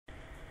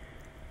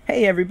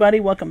Hey everybody,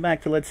 welcome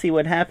back to Let's See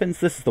What Happens.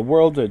 This is the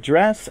world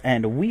address,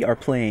 and we are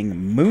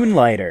playing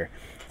Moonlighter.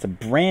 It's a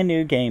brand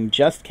new game,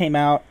 just came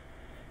out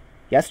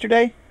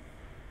yesterday?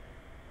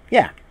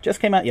 Yeah,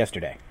 just came out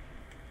yesterday.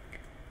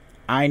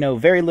 I know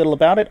very little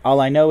about it. All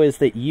I know is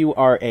that you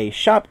are a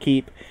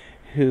shopkeep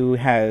who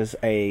has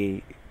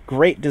a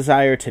great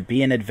desire to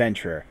be an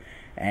adventurer,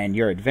 and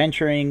your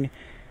adventuring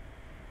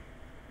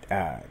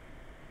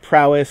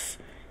prowess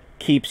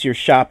keeps your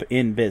shop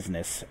in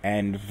business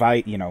and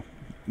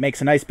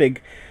makes a nice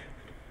big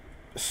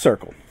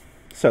circle.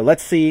 So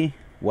let's see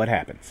what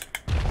happens.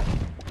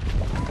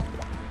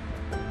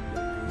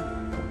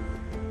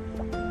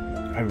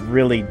 I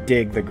really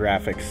dig the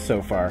graphics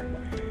so far.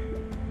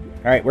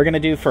 Alright, we're going to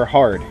do for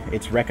hard.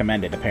 It's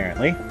recommended,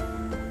 apparently.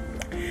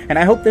 And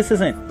I hope this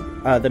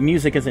isn't, the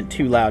music isn't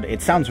too loud.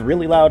 It sounds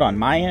really loud on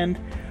my end,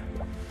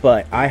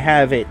 but I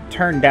have it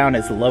turned down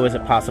as low as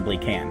it possibly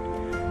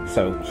can.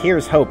 So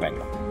here's hoping.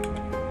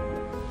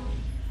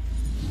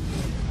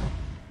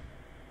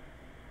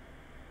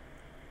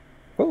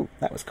 Oh,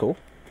 that was cool.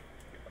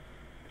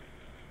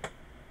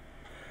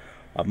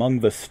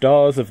 Among the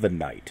stars of the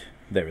night,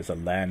 there is a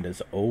land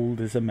as old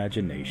as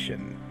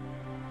imagination.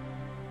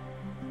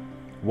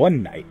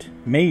 One night,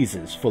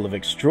 mazes full of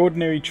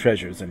extraordinary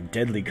treasures and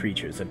deadly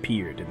creatures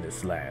appeared in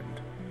this land.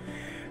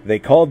 They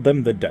called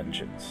them the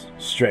dungeons,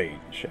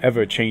 strange,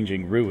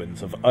 ever-changing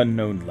ruins of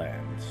unknown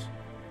lands.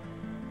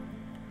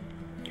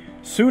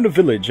 Soon a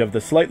village of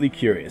the slightly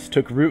curious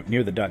took root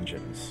near the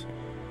dungeons.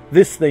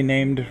 This they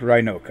named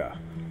Rynoka.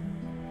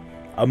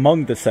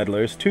 Among the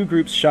settlers, two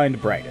groups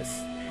shined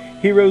brightest,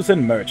 heroes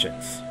and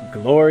merchants,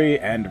 glory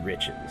and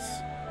riches.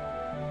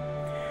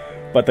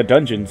 But the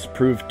dungeons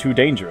proved too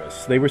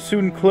dangerous. They were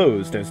soon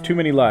closed as too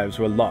many lives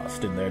were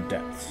lost in their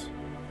depths.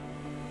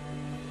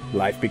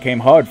 Life became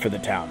hard for the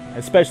town,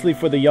 especially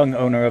for the young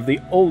owner of the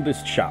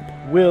oldest shop,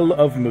 Will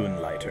of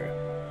Moonlighter.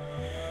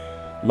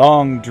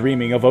 Long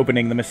dreaming of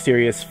opening the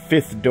mysterious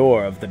fifth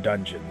door of the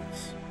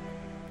dungeons.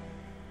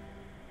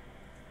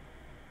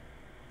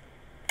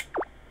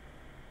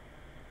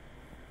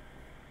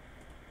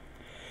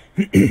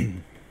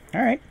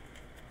 Alright.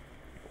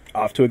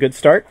 Off to a good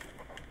start.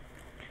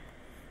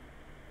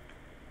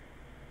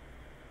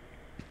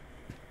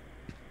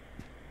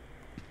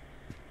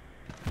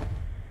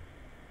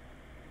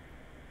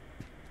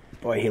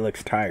 Boy, he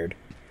looks tired.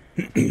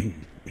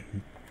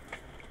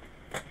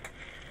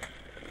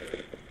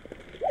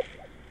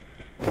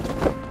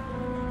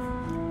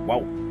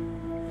 Whoa.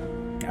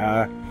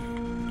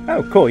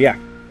 Oh, cool, yeah.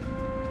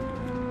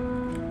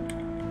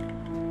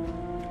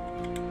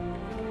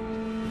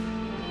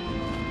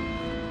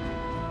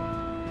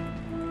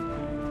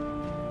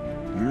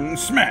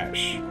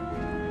 Smash.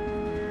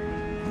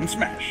 And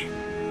smash.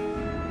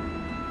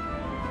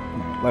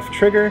 Left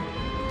trigger.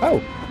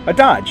 Oh, a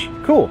dodge.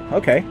 Cool,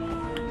 okay.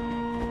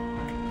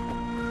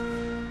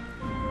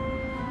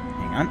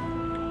 Hang on.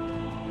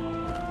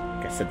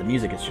 Like I said, the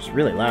music is just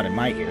really loud in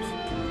my ears.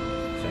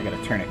 So I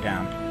gotta turn it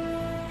down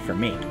for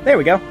me. There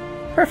we go.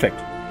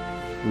 Perfect.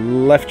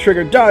 Left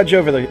trigger, dodge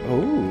over the...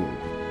 Ooh.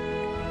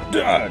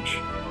 Dodge.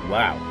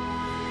 Wow.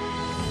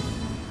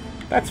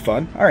 That's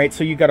fun. Alright,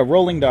 so you got a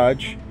rolling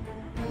dodge.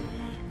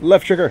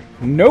 Left trigger.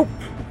 Nope.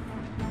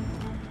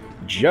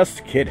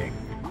 Just kidding.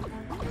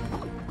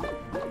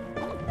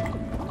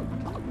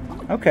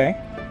 Okay.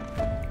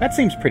 That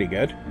seems pretty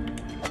good.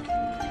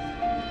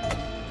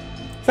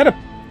 Is that a...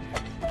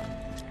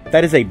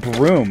 That is a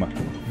broom.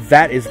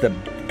 That is the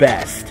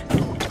best.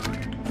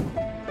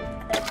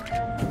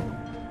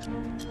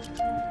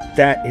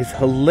 That is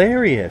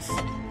hilarious.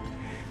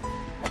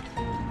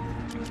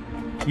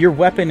 Your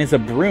weapon is a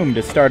broom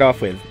to start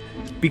off with.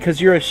 Because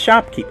you're a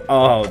shopkeep.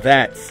 Oh,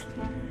 that's...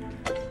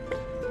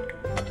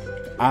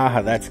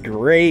 Ah, that's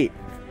great.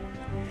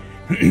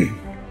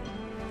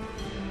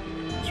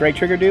 What's right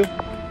trigger do?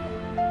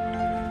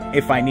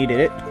 If I needed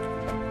it.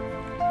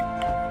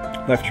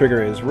 Left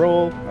trigger is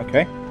roll.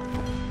 Okay.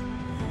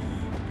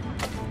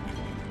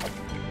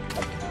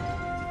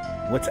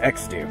 What's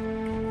X do?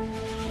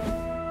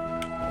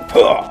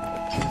 Huh.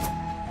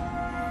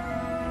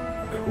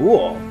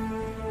 Cool.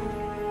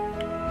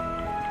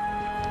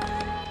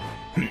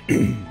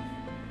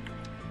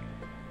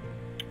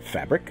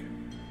 Fabric.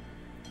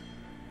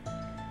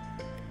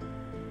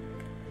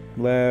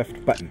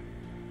 Left button.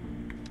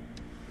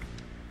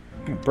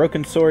 A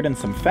broken sword and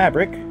some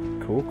fabric.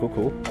 Cool, cool,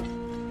 cool.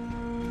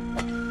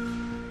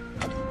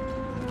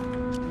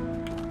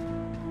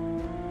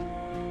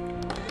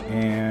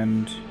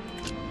 And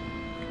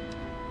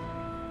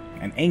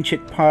an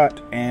ancient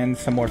pot and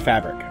some more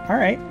fabric.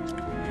 Alright.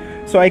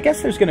 So I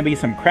guess there's going to be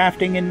some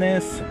crafting in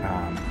this.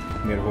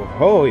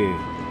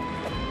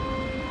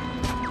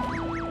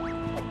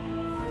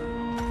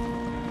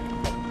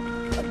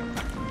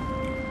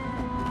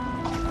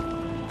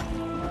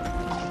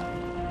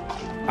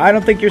 I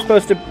don't think you're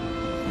supposed to...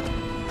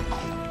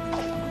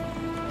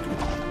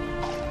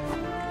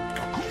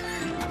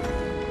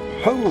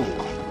 Ho!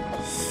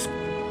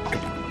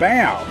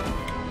 Bow!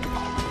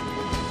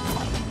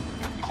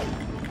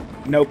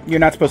 Nope, you're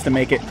not supposed to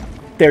make it.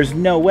 There's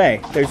no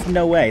way. There's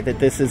no way that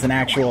this is an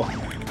actual...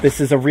 This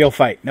is a real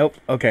fight. Nope.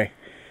 Okay.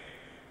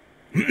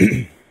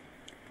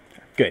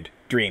 Good.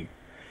 Dream.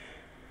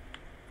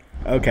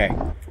 Okay.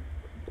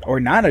 Or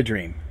not a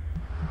dream.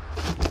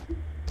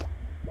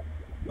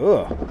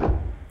 Ugh.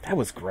 That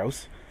was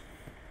gross.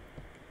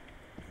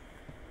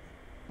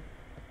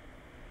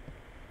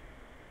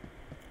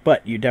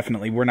 But you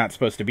definitely were not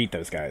supposed to beat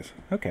those guys.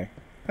 Okay.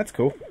 That's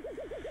cool.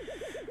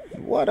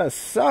 What a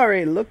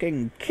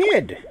sorry-looking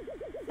kid.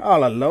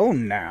 All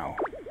alone now.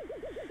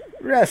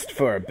 Rest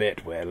for a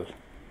bit, Will.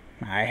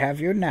 I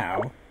have you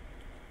now.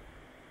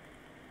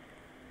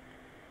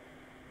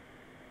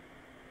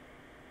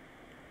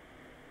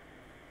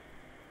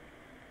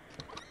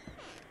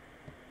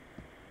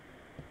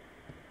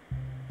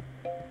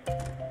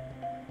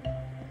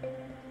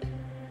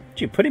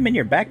 Did you put him in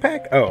your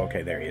backpack? Oh,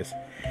 okay, there he is.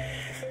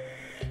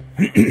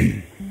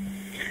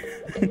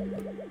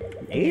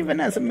 Even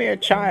as a mere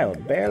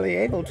child, barely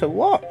able to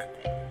walk,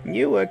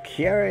 you were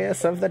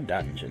curious of the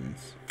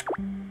dungeons.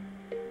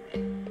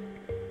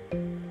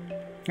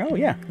 Oh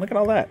yeah, look at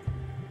all that.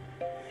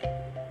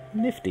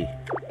 Nifty.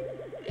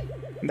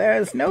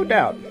 There's no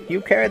doubt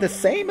you carry the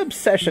same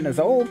obsession as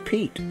old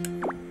Pete.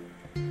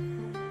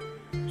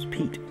 Who's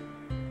Pete?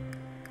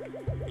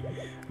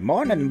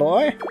 Morning,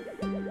 boy.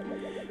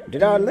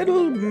 Did our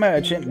little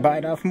merchant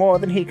bite off more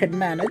than he could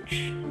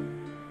manage?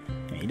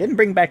 He didn't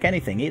bring back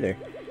anything either.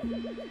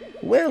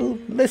 Well,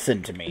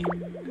 listen to me.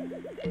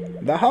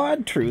 The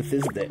hard truth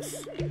is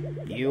this.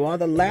 You are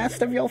the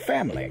last of your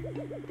family.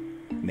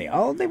 The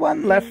only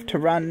one left to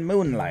run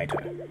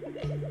Moonlighter.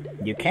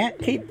 You can't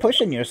keep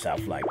pushing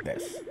yourself like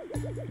this.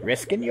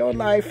 Risking your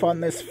life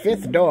on this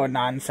fifth door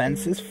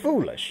nonsense is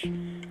foolish.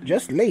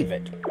 Just leave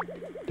it.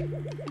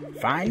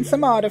 Find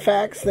some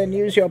artifacts, then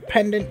use your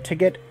pendant to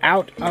get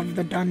out of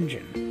the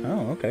dungeon.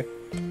 Oh, okay.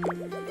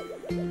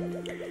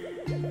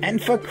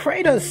 And for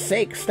Kratos'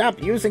 sake,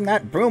 stop using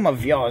that broom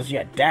of yours,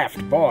 you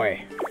daft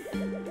boy.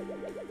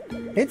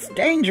 It's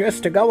dangerous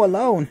to go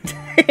alone.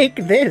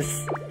 Take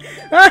this.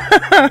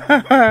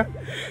 Oh,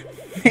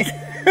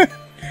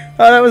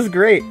 that was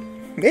great.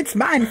 It's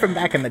mine from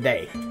back in the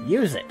day.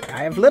 Use it. I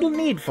have little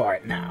need for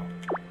it now.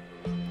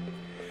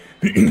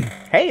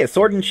 Hey, a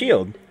sword and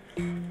shield.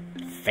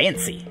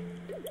 Fancy.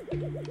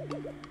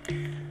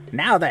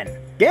 Now then,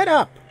 get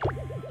up.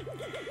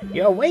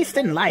 You're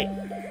wasting light.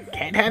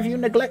 Can't have you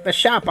neglect the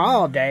shop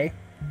all day.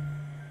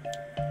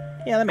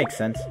 Yeah, that makes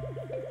sense.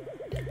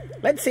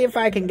 Let's see if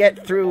I can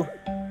get through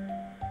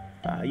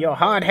your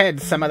hard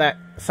head some of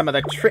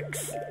the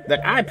tricks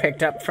that I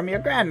picked up from your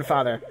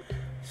grandfather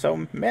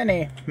so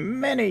many,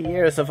 many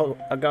years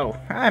ago.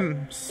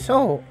 I'm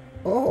so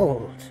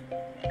old.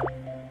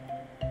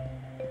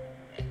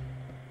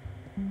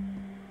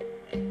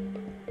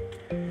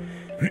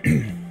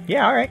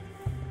 Yeah, alright.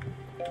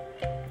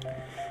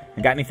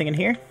 I got anything in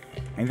here?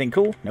 Anything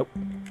cool? Nope.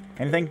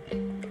 Anything?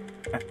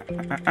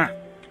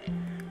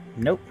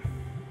 Nope.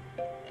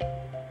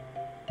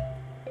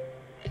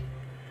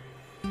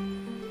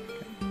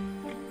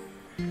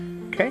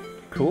 Okay,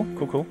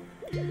 cool.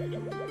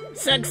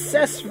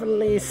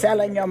 Successfully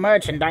selling your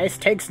merchandise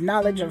takes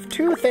knowledge of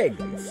two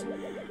things.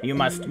 You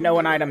must know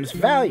an item's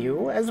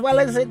value as well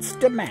as its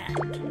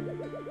demand.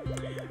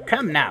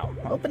 Come now,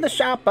 open the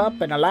shop up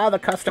and allow the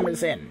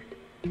customers in.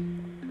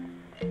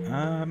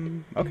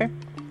 Okay.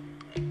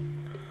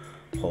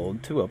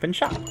 Hold to open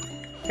shop.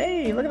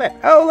 Hey, look at that.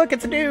 Oh, look,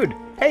 it's a dude.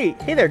 Hey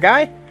there,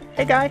 guy.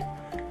 Hey, guy.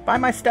 Buy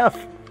my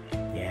stuff.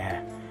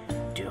 Yeah,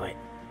 do it.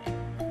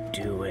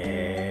 Do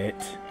it.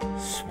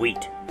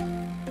 Sweet.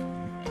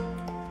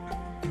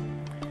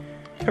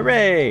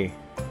 Hooray.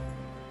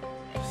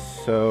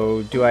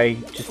 So, do I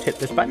just hit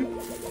this button?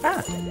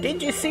 Ah,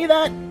 did you see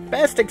that?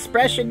 Best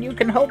expression you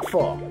can hope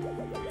for.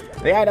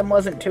 The item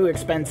wasn't too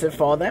expensive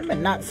for them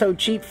and not so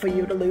cheap for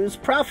you to lose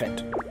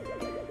profit.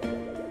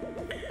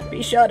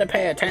 Be sure to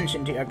pay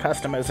attention to your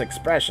customers'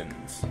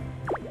 expressions.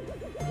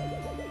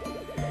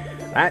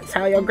 That's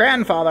how your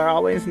grandfather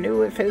always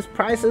knew if his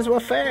prices were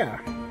fair.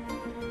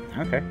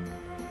 Okay.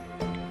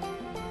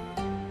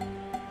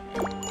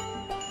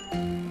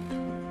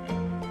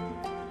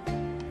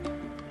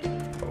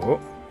 Oh.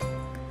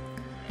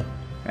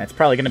 That's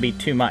probably going to be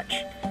too much.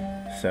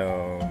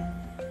 So...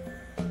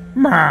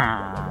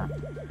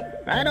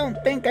 I don't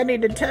think I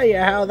need to tell you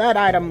how that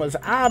item was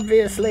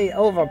obviously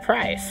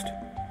overpriced.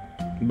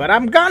 But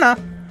I'm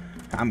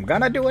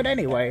gonna do it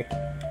anyway.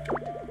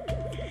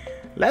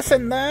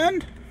 Lesson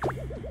learned?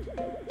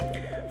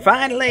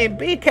 Finally,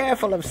 be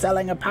careful of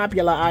selling a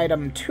popular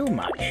item too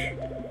much.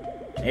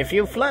 If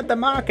you flood the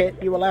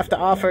market, you will have to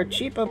offer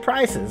cheaper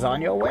prices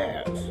on your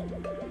wares.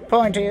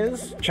 Point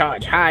is,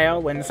 charge higher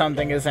when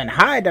something is in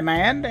high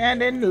demand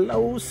and in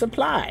low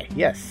supply.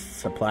 Yes,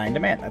 supply and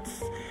demand.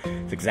 That's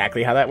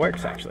exactly how that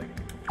works, actually.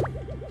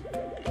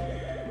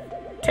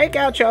 Take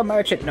out your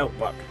merchant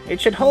notebook. It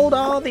should hold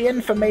all the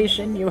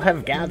information you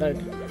have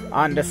gathered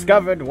on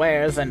discovered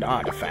wares and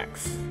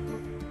artifacts.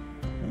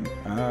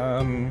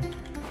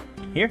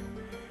 Here?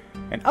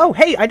 And oh,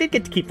 hey, I did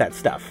get to keep that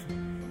stuff.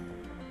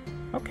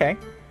 Okay,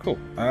 cool.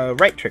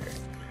 Right trigger.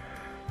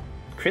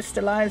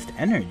 crystallized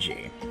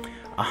energy.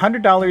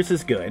 $100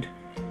 is good.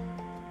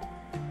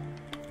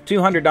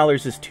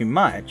 $200 is too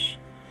much.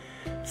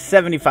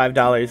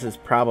 $75 is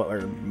probably, or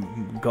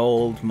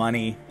gold,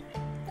 money,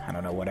 I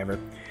don't know, whatever,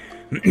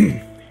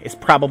 is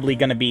probably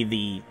going to be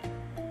the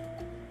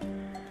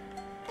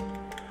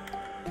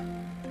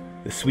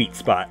sweet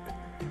spot.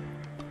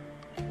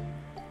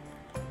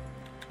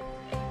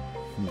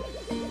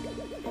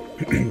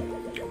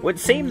 Would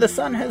seem the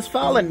sun has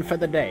fallen for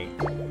the day.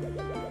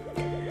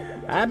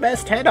 I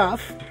best head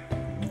off.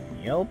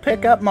 You'll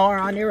pick up more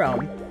on your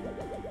own.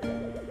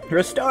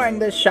 Restoring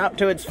this shop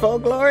to its full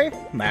glory,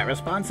 that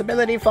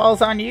responsibility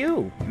falls on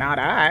you, not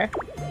I.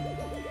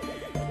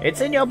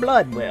 It's in your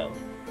blood, Will.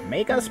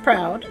 Make us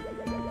proud.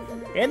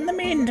 In the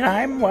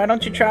meantime, why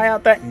don't you try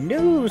out that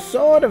new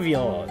sword of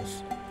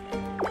yours?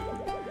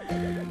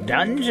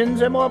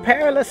 Dungeons are more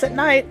perilous at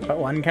night, but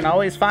one can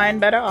always find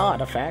better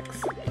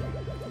artifacts.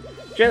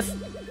 Just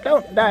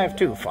don't dive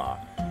too far.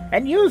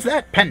 And use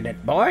that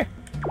pendant, boy.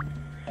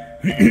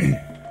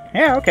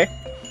 Yeah, okay.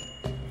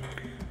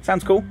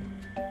 Sounds cool.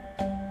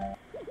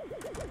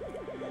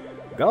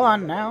 Go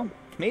on now.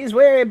 These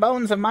weary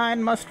bones of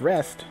mine must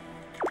rest.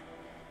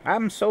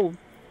 I'm so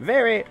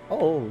very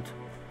old.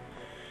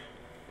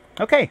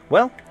 Okay,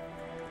 well,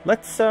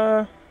 let's,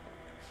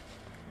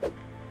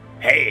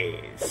 Hey,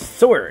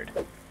 sword!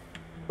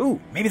 Ooh,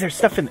 maybe there's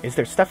stuff in... Is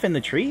there stuff in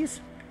the trees?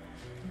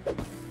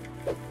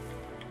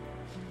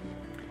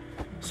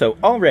 So,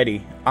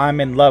 already,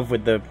 I'm in love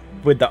with the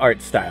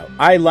art style.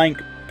 I like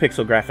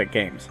pixel graphic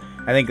games.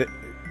 I think that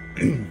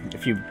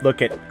if you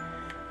look at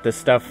the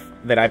stuff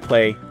that I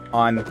play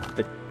on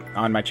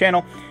my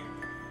channel,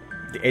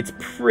 it's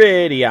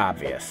pretty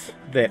obvious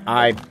that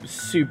I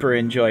super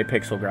enjoy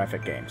pixel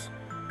graphic games.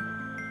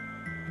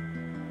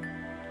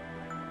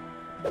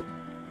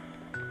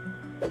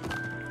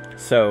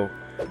 So,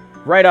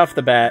 right off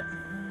the bat,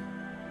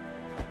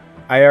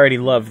 I already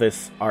love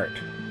this art.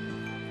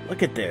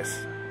 Look at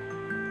this.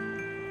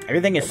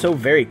 Everything is so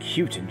very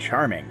cute and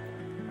charming.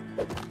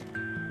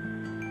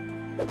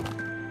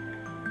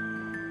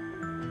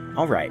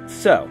 Alright,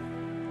 so.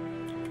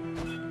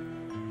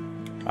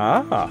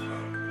 Ah.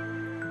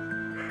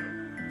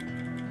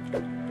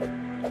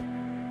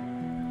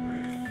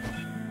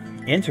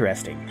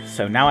 Interesting.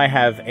 So now I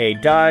have a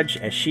dodge,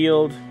 a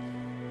shield.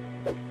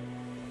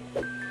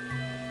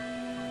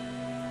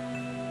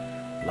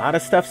 A lot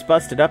of stuff's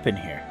busted up in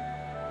here.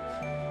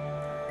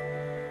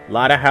 A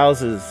lot of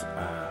houses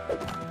are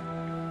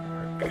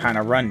kind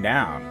of run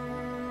down.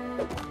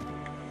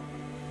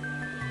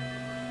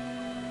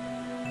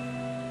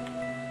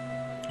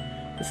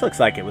 This looks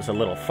like it was a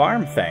little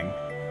farm thing.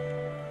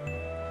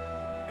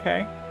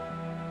 Okay.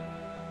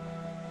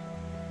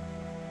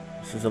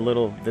 This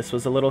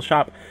was a little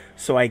shop.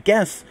 So I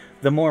guess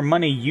the more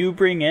money you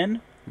bring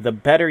in, the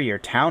better your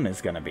town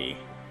is gonna be.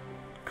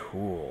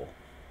 Cool.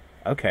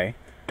 Okay.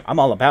 I'm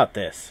all about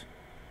this.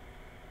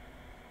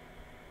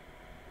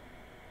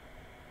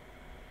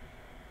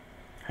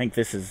 I think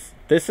this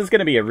is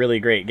gonna be a really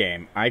great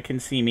game. I can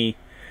see me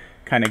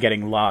kind of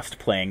getting lost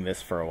playing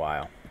this for a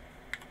while.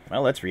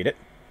 Well, let's read it.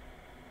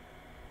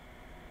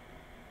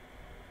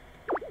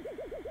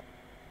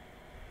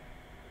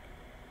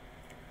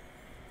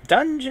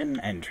 Dungeon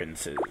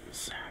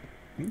entrances.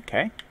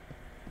 Okay.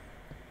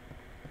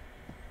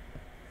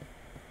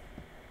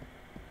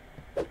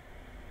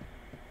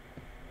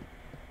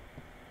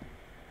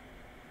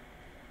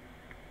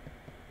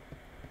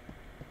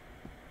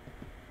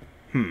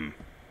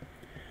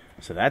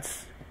 So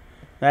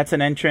that's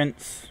an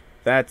entrance.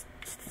 That's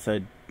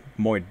a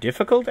more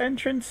difficult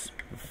entrance.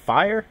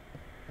 Fire.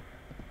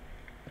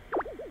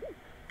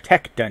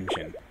 Tech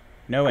dungeon.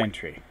 No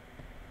entry.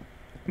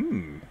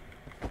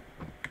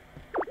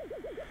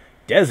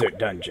 Desert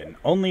dungeon.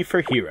 Only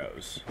for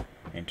heroes.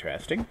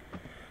 Interesting.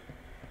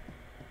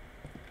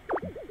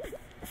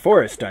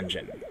 Forest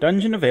dungeon.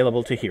 Dungeon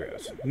available to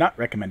heroes. Not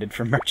recommended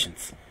for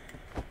merchants.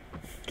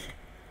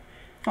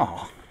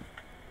 Aw.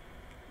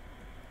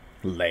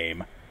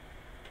 Lame.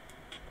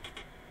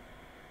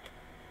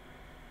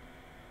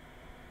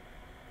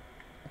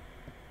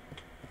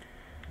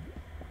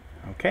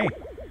 Okay.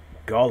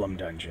 Golem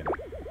dungeon.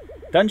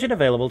 Dungeon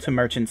available to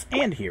merchants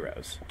and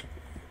heroes.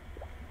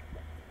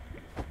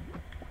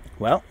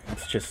 Well,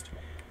 let's just...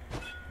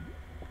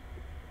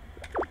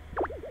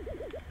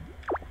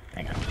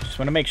 Hang on. Just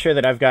want to make sure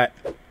that I've got...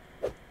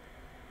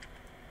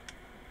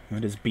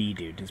 What does B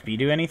do? Does B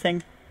do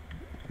anything?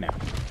 No.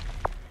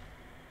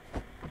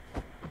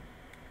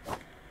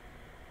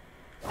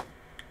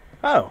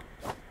 Oh.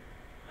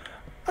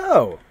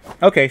 Oh.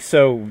 Okay,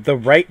 so the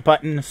right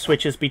button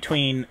switches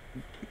between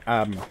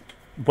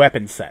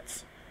weapon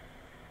sets.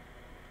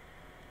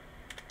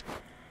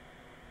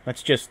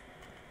 Let's just...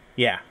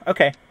 Yeah,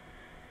 okay.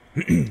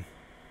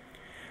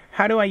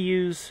 How do I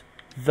use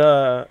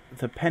the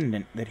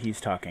pendant that he's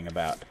talking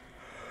about?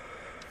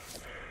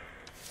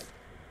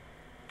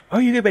 Oh,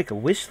 you can make a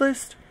wish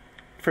list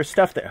for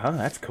stuff that... Oh,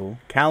 that's cool.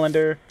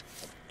 Calendar,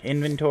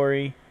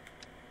 inventory,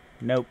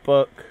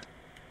 notebook.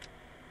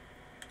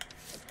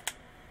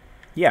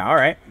 Yeah,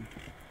 alright.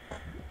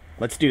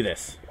 let's do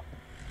this.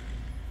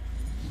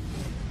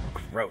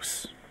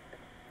 Gross.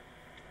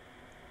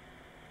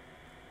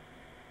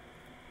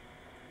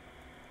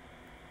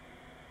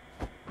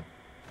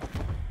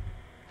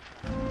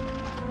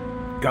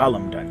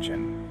 Golem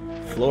Dungeon.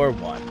 Floor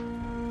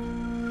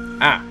 1.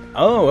 Ah.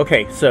 Oh,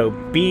 okay. So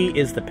B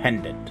is the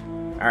pendant.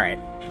 Alright.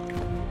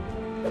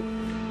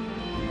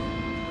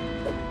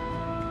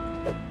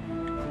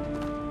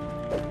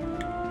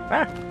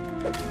 Ah.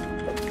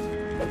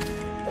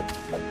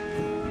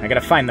 I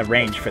gotta find the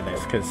range for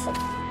this, because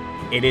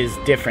it is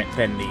different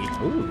than the...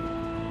 Ooh.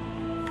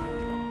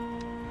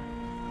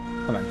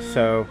 Hold on,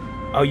 so...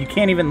 Oh, you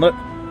can't even look...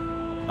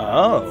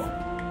 Oh.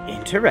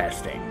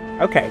 Interesting.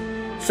 Okay,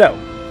 so...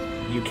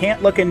 You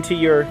can't look into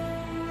your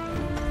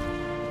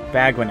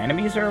bag when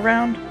enemies are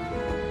around?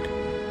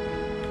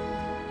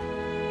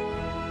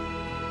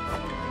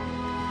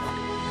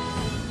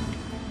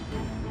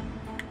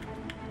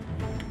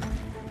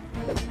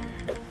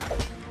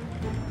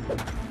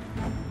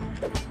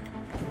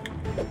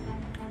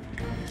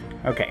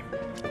 Okay.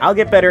 I'll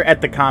get better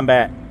at the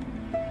combat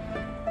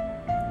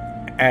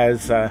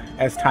as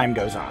time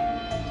goes on.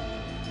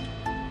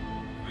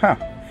 Huh.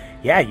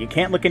 Yeah, you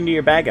can't look into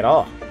your bag at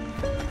all.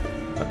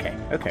 Okay,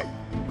 okay.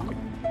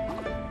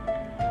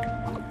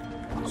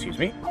 Excuse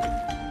me.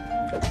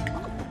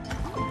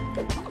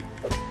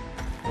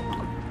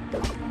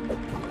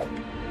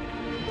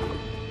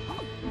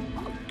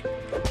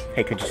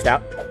 Hey, could you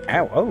stop?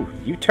 Ow, oh,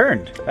 you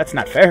turned. That's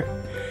not fair.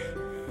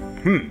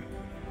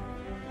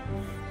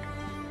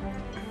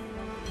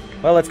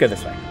 Well, let's go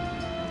this way.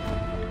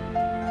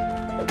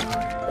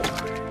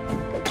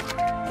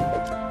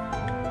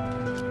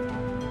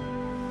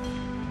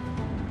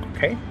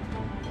 Okay.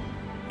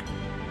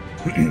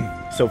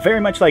 So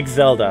very much like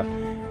Zelda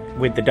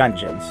with the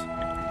dungeons.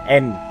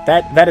 And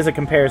that is a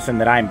comparison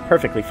that I'm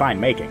perfectly fine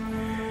making.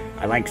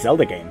 I like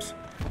Zelda games.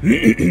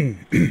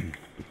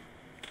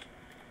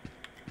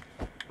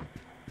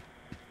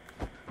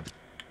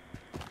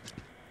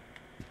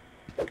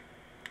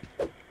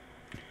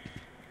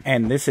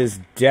 And this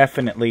is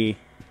definitely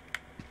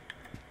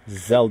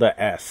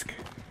Zelda-esque.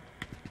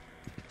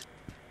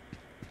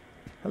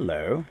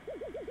 Hello.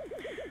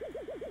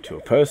 To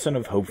a person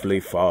of hopefully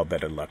far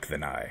better luck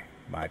than I,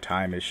 my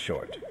time is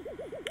short.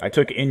 I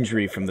took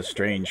injury from the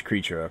strange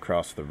creature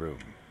across the room.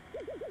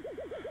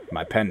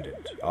 My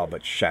pendant all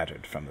but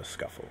shattered from the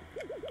scuffle.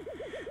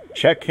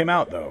 Check him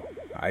out, though.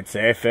 I'd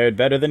say I fared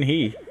better than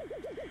he.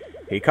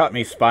 He caught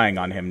me spying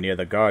on him near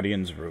the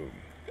Guardian's room.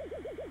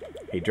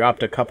 He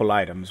dropped a couple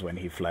items when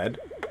he fled,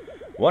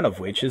 one of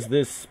which is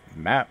this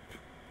map,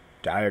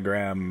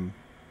 diagram,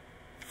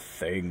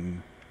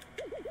 thing.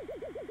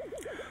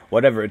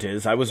 Whatever it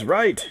is, I was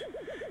right.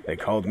 They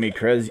called me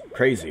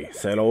crazy,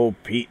 said old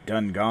Pete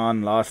done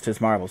gone, lost his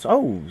marbles.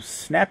 Oh,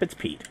 snap, it's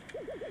Pete.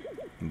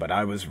 But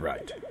I was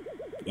right.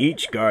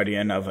 Each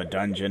guardian of a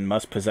dungeon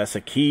must possess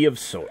a key of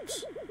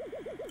sorts,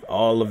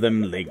 all of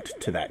them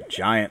linked to that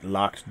giant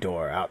locked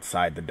door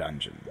outside the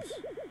dungeons.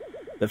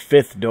 The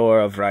 5th door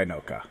of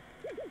Rynoka.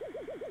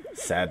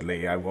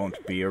 Sadly, I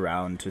won't be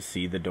around to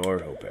see the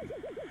door open.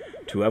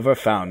 To whoever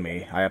found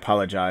me, I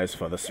apologize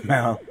for the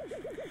smell.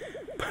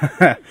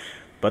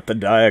 But the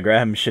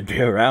diagram should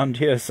be around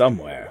here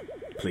somewhere.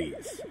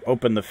 Please,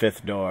 open the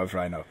 5th door of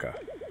Rynoka.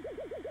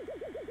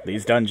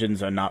 These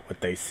dungeons are not what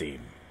they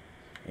seem.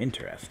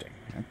 Interesting.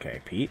 Okay,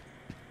 Pete.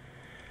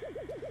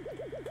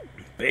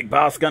 Big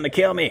boss gonna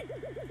kill me.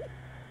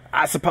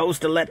 I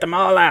supposed to let them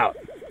all out.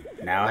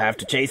 Now I have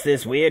to chase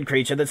this weird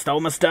creature that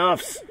stole my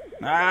stuffs.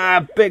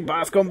 Ah, Big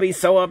Boss gonna be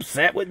so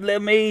upset with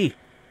little me.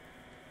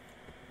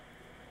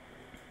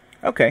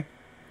 Okay.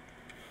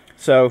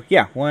 So,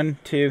 yeah, 1,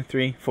 2,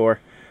 3, 4.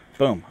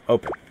 Boom,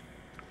 open.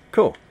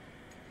 Cool.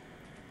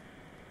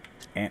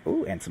 And,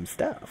 ooh, and some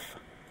stuff.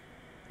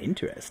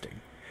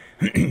 Interesting.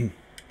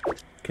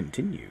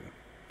 Continue.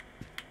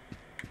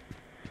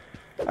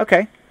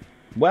 Okay.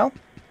 Well.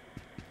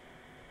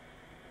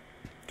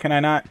 Can I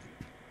not?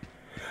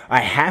 I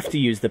have to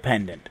use the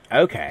pendant.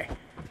 Okay.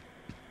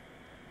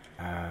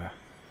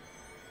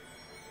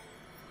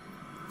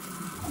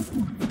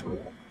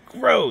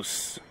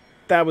 Gross.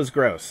 That was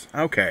gross.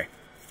 Okay.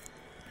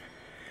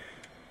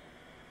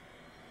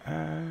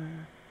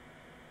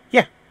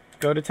 Yeah.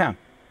 Go to town.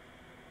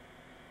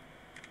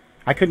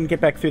 I couldn't get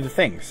back through the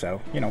thing,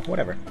 so, you know,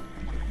 whatever.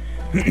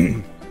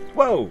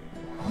 Whoa!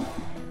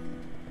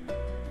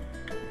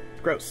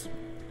 Gross.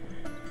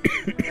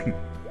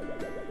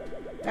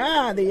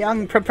 Ah, the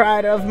young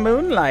proprietor of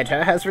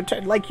Moonlighter has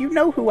returned. Like, you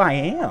know who I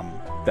am,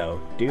 though,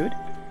 dude.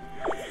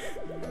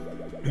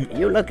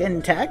 You look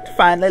intact.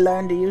 Finally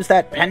learned to use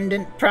that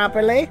pendant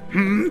properly.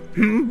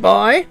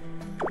 Boy?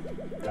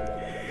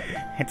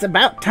 It's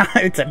about time.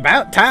 It's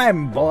about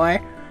time, boy.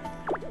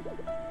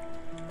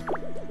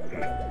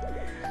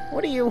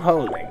 What are you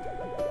holding?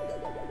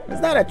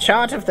 Is that a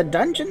chart of the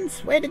dungeons?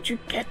 Where did you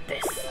get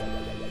this?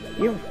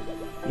 You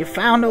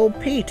found old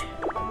Pete.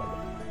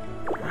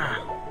 Ah,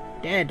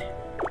 dead.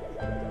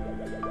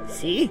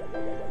 See?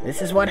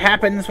 This is what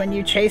happens when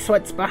you chase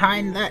what's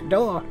behind that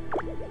door.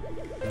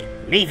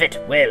 Leave it,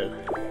 Will.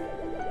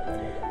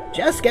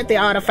 Just get the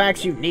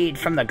artifacts you need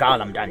from the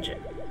Golem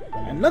dungeon.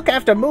 And look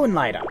after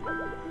Moonlighter.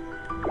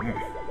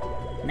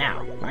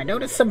 Now, I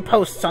noticed some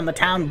posts on the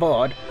town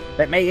board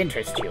that may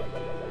interest you.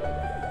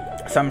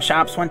 Some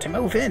shops want to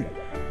move in,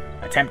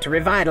 attempt to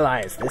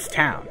revitalize this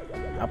town.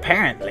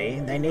 Apparently,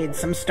 they need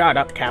some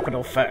startup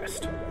capital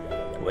first.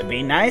 Would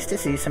be nice to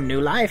see some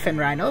new life in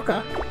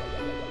Rynoka.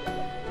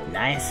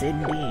 Nice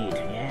indeed,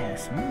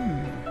 yes.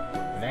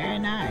 Very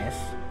nice.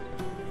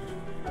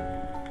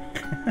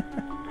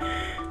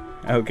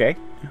 Okay.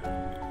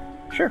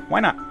 Sure, why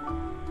not?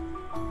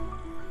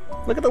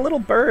 Look at the little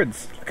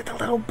birds. Look at the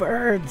little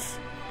birds.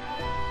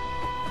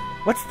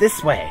 What's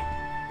this way?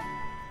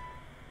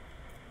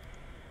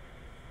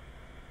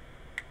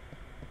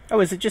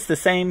 Oh, is it just the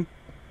same?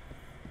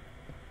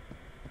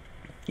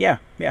 Yeah,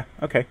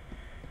 okay.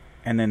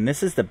 And then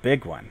this is the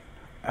big one.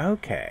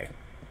 Okay.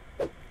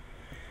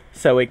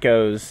 So it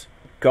goes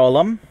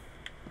Golem,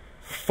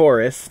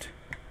 Forest,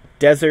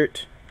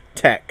 Desert,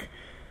 Tech,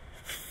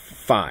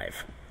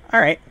 5.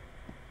 Alright.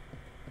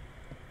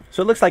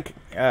 So it looks like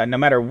no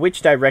matter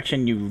which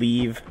direction you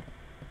leave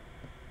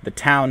the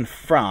town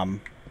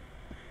from,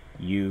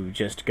 you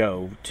just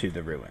go to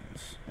the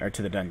ruins, or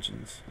to the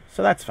dungeons.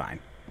 So that's fine.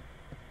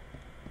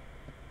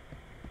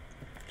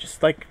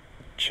 Just like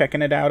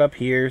checking it out up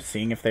here,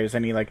 seeing if there's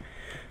any like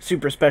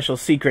super special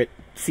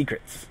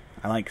secrets.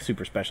 I like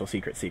super special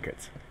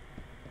secrets.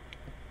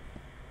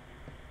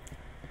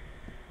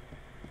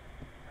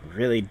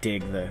 Really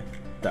dig the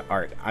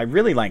art. I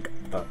really like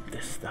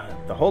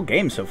the whole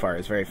game so far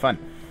is very fun.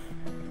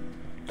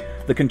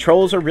 The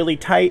controls are really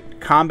tight.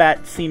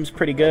 Combat seems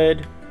pretty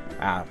good.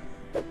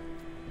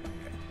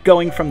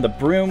 Going from the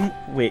broom,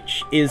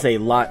 which is a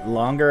lot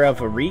longer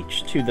of a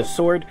reach, to the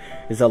sword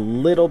is a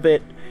little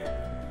bit,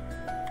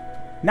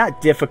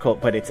 not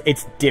difficult, but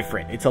it's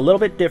different. It's a little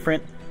bit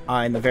different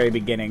in the very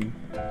beginning,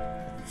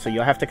 so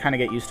you'll have to kind of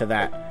get used to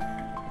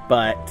that.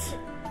 But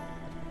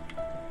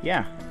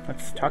yeah,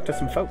 let's talk to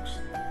some folks.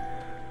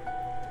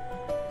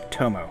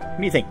 Tomo, what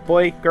do you think?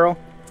 Boy, girl?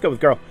 Let's go with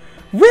girl.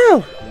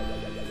 Will!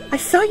 I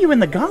saw you in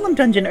the Golem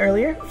dungeon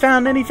earlier.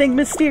 Found anything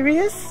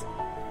mysterious?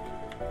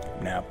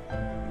 No.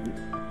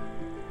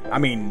 I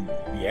mean,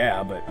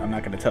 yeah, but I'm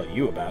not going to tell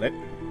you about it.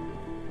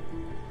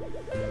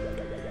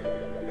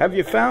 Have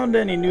you found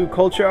any new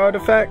culture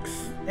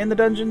artifacts in the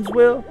dungeons,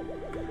 Will?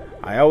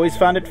 I always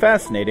found it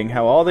fascinating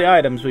how all the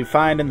items we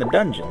find in the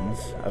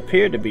dungeons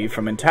appear to be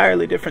from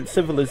entirely different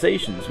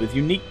civilizations with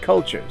unique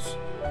cultures.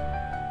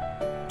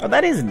 Oh,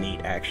 that is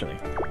neat, actually.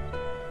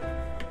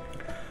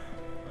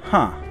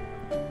 Huh.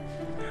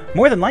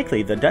 More than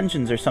likely, the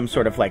dungeons are some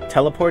sort of, like,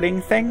 teleporting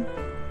thing?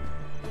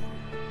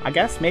 I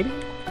guess, maybe?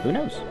 Who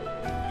knows?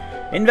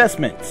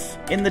 Investments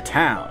in the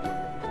town.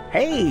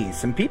 Hey,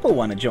 some people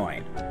want to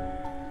join.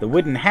 The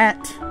wooden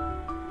hat.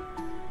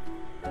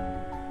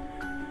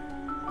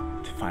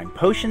 To find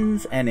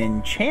potions and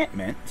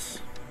enchantments.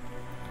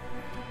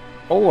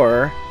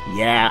 Or,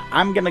 yeah,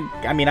 I'm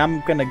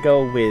gonna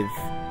go with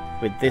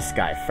this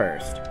guy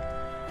first.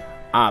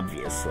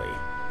 Obviously.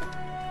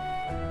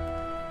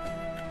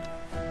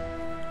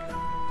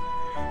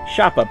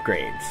 Shop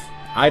upgrades.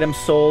 Items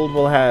sold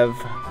will have,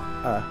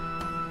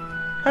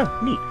 oh,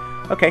 neat.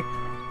 Okay.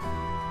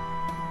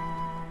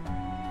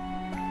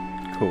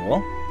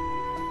 Cool.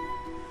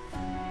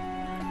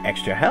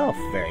 Extra health.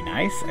 Very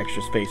nice.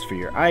 Extra space for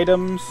your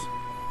items.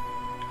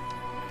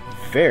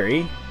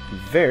 Very,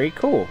 very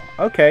cool.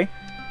 Okay.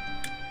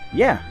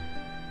 Yeah.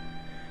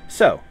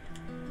 So.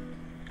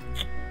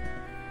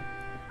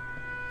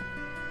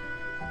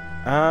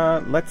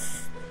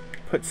 Let's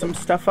put some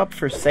stuff up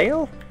for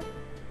sale?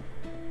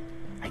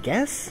 I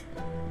guess?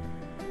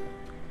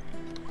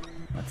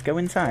 Let's go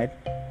inside.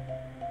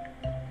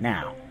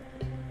 Now,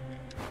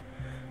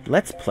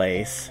 let's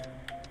place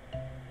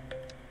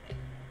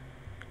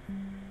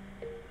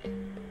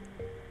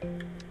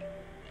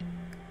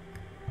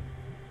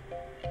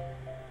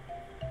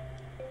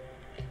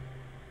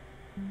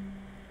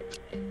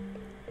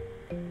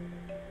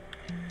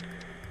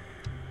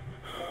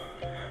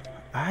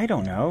I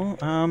don't know.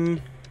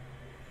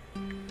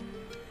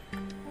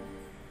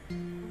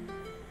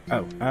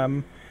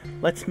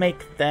 Let's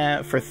make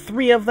that for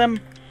 3 of them.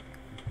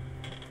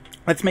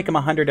 Let's make them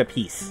 100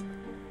 apiece.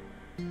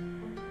 I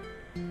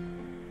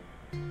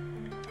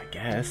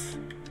guess.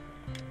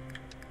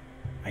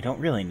 I don't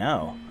really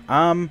know.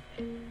 And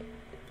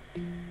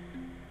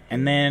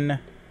then...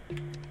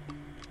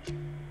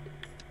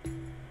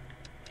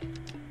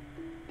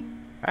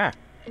 I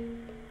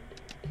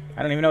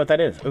don't even know what that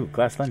is. Ooh,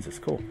 glass lenses.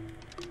 Cool.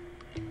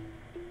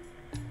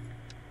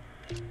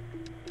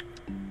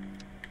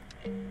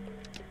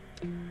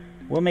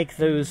 We'll make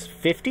those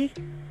 50.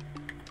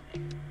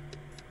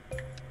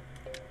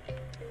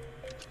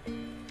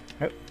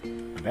 Oh,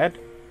 my bad.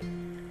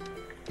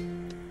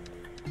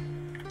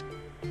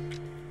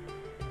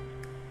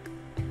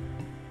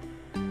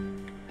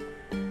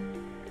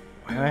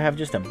 Why do I have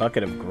just a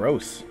bucket of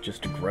gross?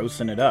 Just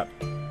grossing it up.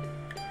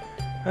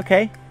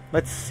 Okay,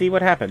 let's see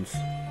what happens.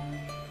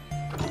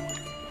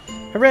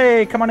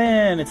 Hooray! Come on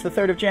in! It's the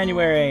 3rd of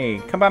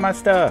January! Come buy my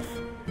stuff!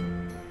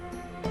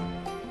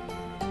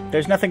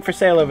 There's nothing for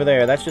sale over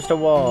there. That's just a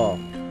wall.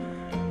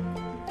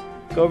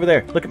 Go over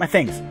there. Look at my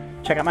things.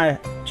 Check out my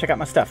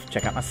stuff.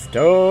 Check out my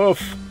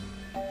stuff!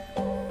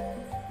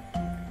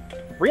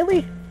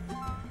 Really?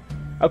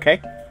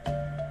 Okay.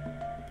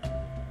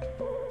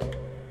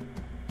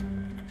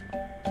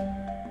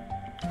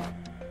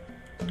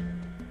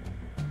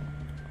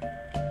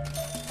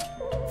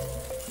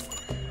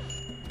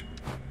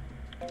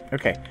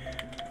 Okay,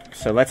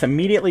 so let's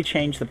immediately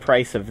change the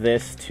price of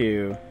this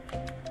to...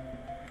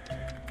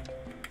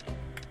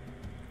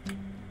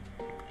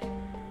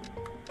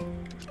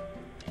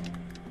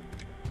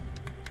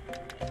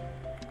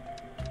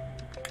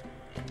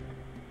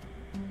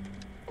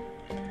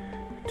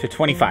 to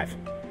 25.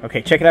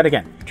 Okay, check it out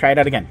again. Try it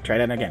out again. Try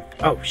it out again.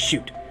 Oh,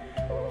 shoot.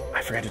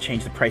 I forgot to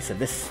change the price of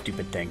this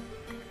stupid thing.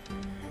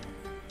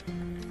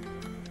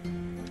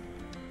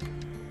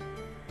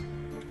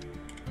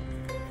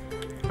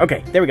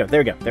 Okay, there we go,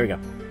 there we go, there we go.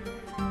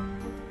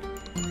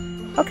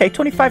 Okay,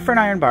 25 for an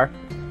iron bar.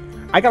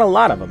 I got a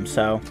lot of them,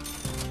 so...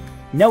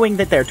 knowing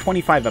that they're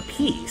 25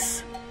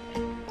 apiece...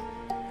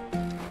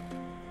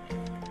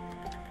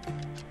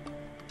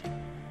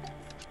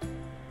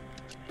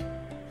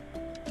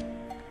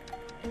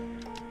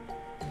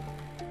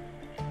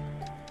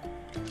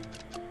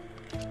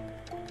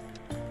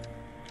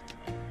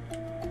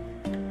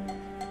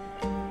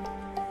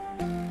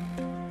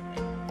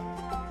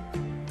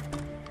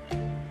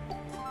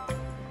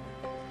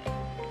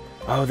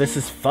 Oh, this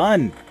is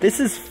fun. This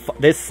is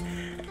this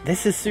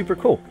is super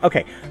cool.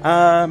 Okay.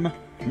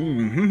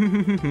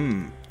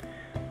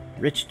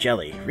 Rich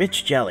jelly.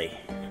 Rich jelly.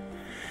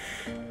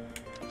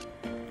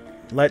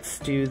 Let's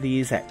do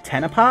these at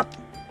 10 a pop.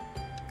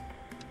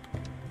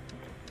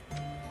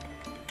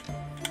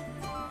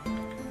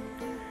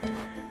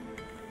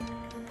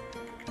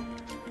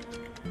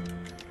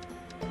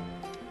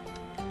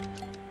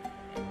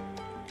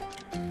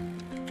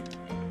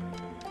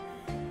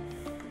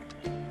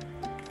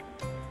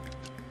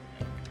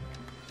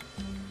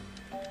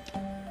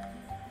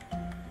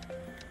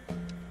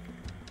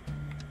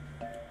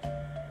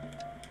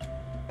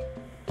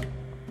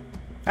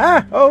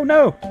 Ah! Oh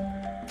no!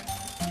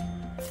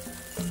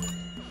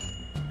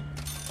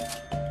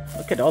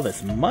 Look at all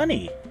this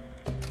money.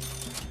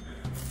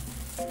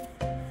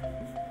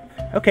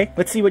 Okay,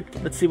 let's see what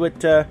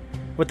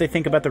they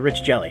think about the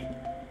rich jelly.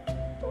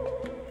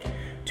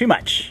 Too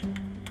much.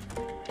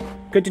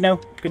 Good to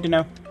know. Good to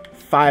know.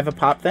 5 a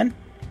pop then.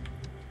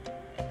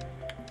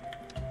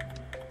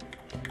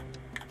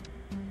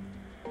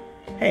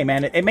 Hey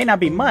man, it may not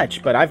be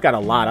much, but I've got a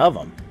lot of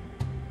them.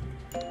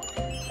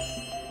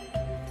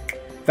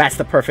 That's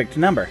the perfect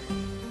number.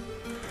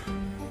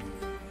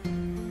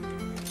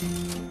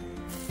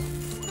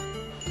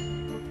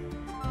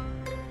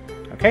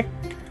 Okay.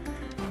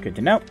 Good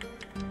to know.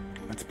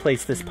 Let's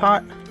place this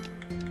pot.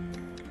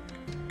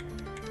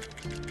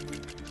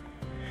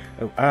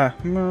 Oh,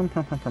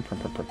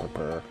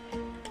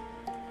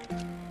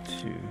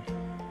 2,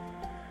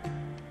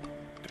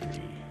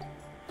 3,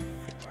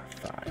 4,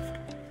 5.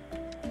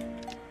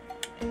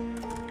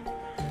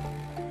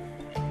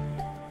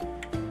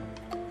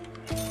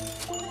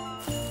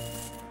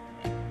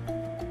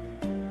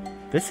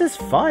 This is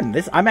fun.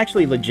 I'm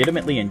actually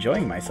legitimately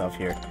enjoying myself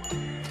here.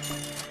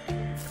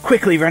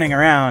 Quickly running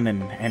around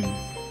and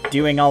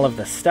doing all of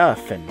the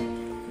stuff and...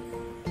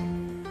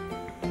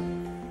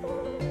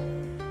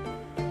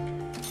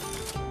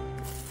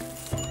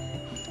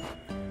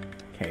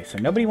 Okay, so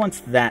nobody wants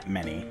that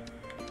many.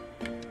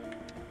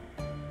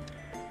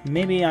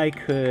 Maybe I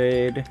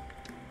could...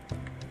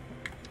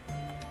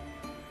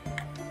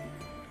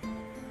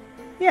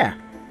 Yeah,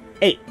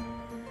 8.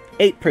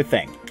 8 per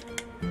thing.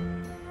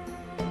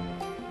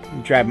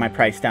 Drive my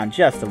price down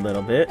just a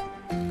little bit.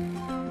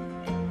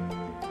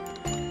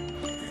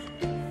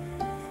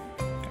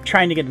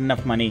 Trying to get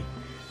enough money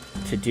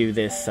to do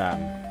this,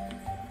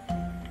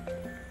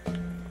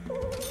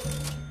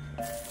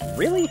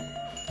 Really?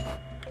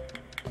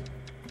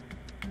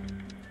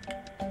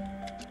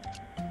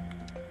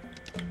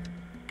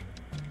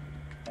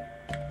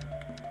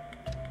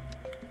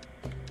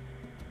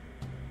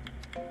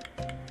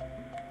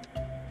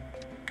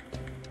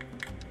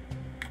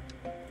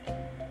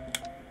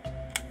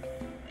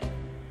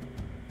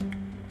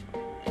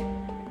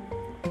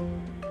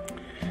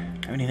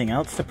 Anything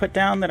else to put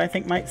down that I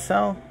think might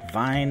sell?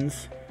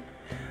 Vines.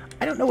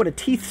 I don't know what a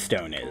teeth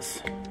stone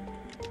is.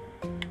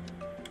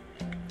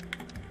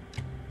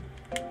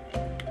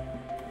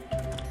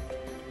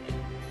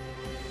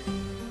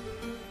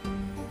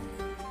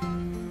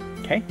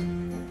 Okay.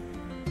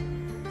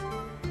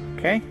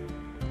 Okay.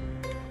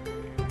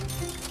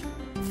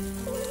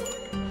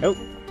 Nope.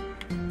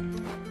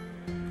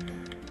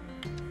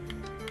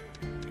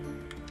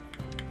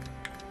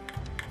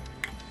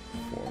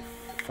 Four,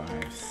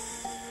 5,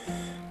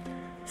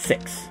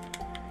 6.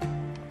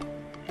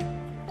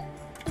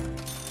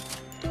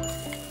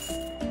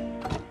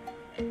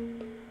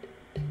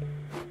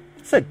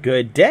 It's a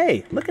good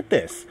day. Look at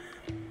this.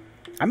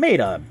 I made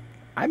a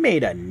I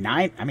made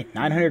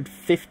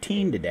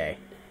 915 today.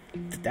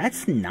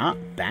 That's not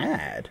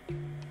bad.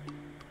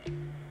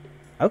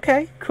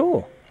 Okay,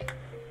 cool.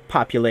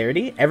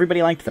 Popularity.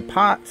 Everybody liked the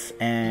pots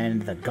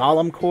and the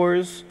golem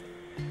cores.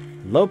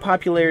 Low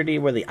popularity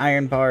were the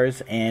iron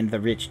bars and the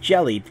rich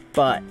jelly,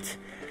 but...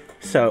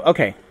 So,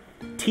 okay.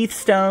 Teeth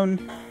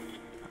stone.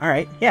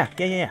 Alright,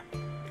 yeah.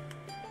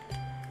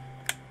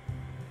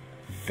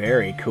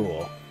 Very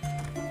cool.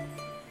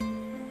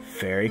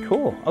 Very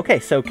cool. Okay,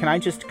 so can I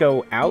just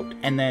go out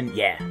and then...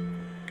 Yeah.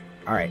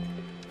 Alright.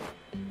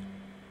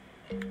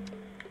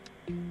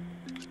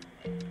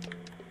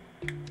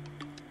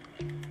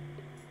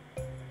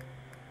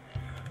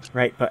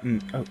 Right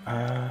button. Oh,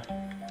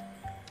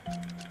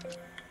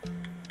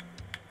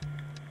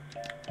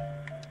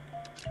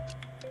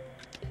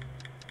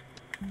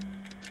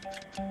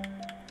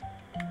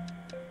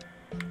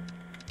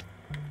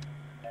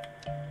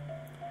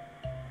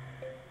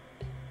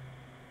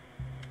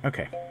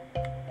 okay.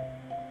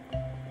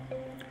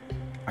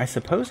 I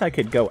suppose I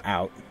could go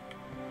out.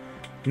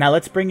 Now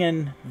let's bring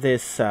in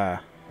this,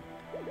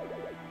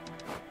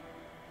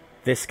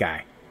 this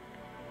guy.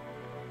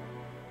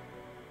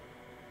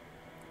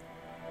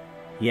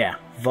 Yeah,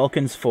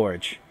 Vulcan's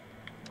Forge.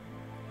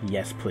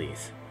 Yes,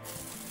 please.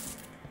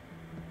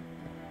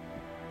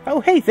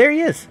 Oh, hey, there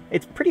he is.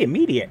 It's pretty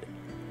immediate.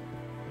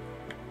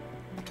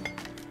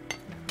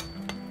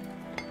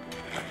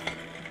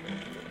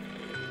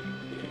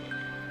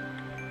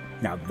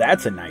 Now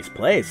that's a nice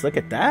place. Look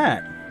at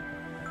that.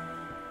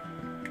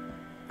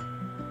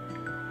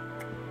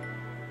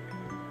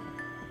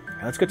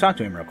 Now, let's go talk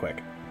to him real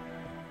quick.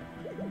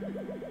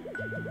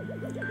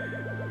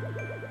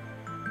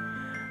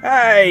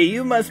 Hi,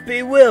 you must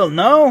be Will,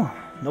 no?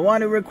 The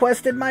one who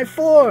requested my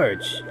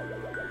forge.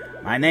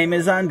 My name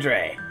is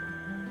Andre.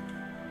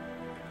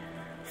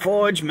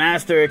 Forge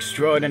Master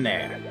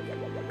Extraordinaire.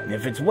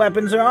 If it's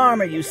weapons or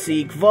armor you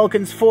seek,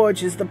 Vulcan's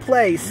Forge is the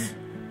place.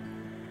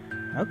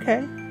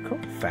 Okay,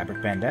 cool.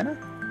 Fabric bandana.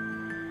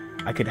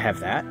 I could have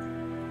that.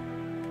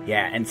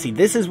 Yeah, and see,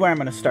 this is where I'm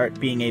going to start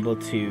being able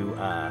to,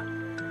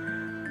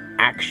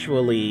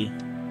 actually...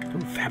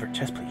 Ooh, fabric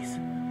chest, please.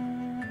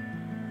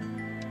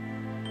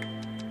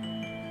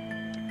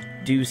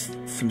 Do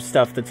some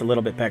stuff that's a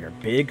little bit bigger.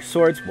 Big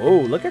swords.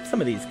 Whoa, look at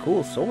some of these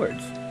cool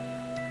swords.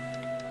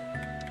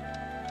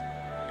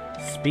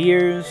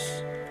 Spears.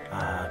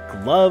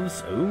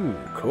 Gloves. Ooh,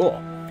 cool.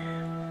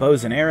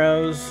 Bows and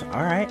arrows.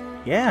 Alright,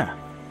 yeah.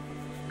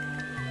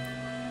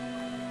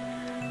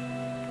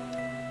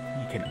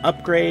 You can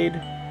upgrade.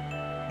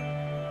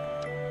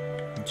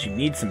 But you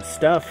need some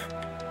stuff.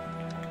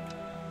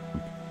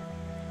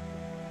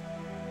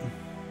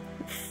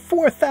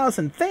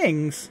 4,000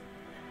 things?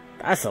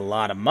 That's a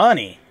lot of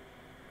money.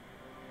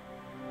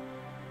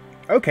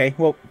 Okay,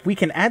 well, we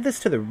can add this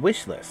to the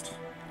wish list.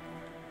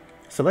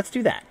 So let's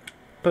do that.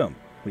 Boom.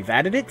 We've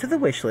added it to the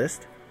wish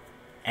list.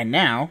 And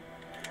now,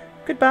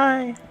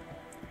 goodbye.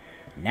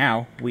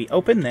 Now, we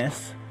open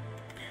this.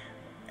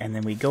 And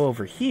then we go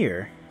over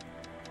here.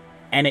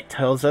 And it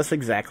tells us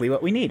exactly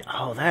what we need.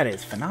 Oh, that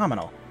is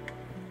phenomenal.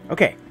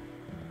 Okay.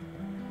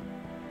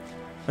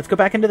 Let's go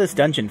back into this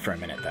dungeon for a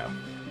minute, though.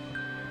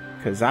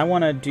 Because I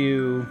want to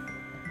do...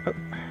 Oh,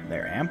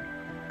 there I am.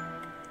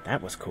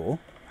 That was cool.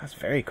 That's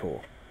very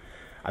cool.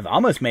 I've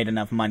almost made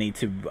enough money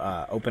to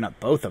open up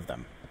both of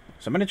them.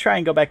 So I'm going to try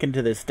and go back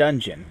into this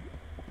dungeon.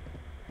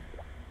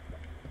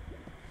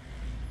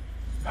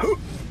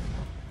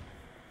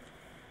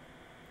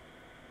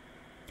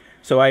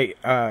 So I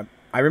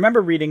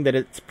remember reading that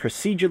it's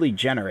procedurally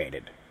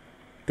generated,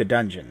 the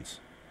dungeons.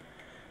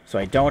 So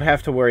I don't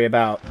have to worry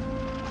about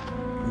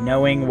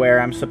knowing where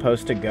I'm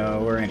supposed to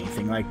go or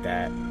anything like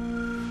that.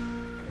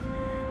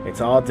 It's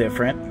all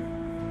different.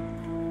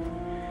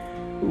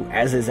 Ooh,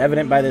 as is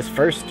evident by this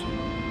first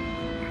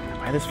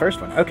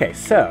one. Okay,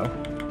 so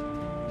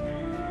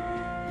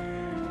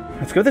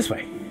let's go this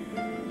way.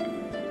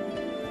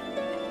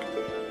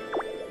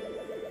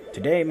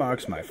 Today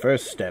marks my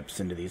first steps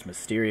into these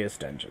mysterious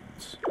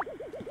dungeons.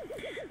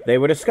 They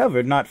were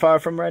discovered not far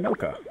from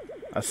Rynoka,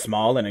 a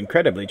small and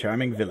incredibly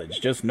charming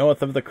village just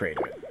north of the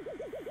crater.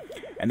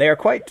 And they are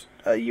quite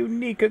a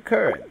unique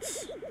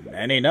occurrence.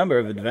 Any number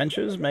of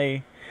adventurers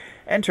may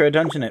enter a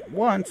dungeon at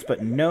once,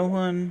 but no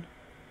one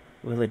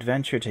will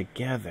adventure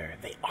together.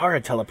 They are a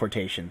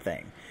teleportation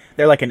thing.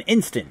 They're like an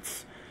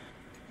instance.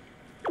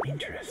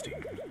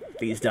 Interesting.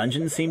 These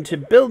dungeons seem to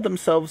build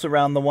themselves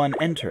around the one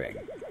entering.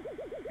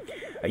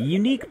 A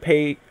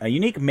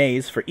unique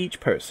maze for each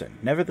person,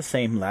 never the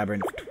same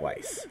labyrinth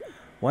twice.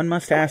 One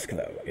must ask,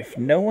 though, if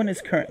no one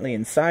is currently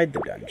inside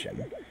the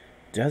dungeon,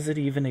 does it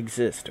even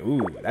exist?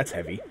 Ooh, that's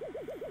heavy.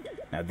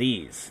 Now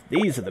these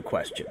are the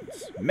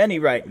questions. Many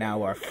right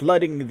now are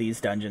flooding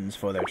these dungeons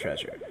for their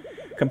treasure,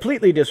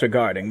 completely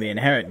disregarding the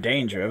inherent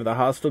danger of the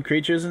hostile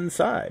creatures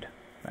inside.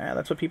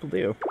 That's what people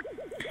do.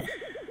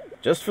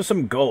 Just for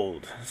some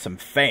gold, some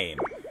fame.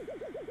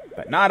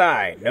 But not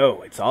I.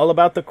 No, it's all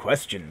about the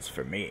questions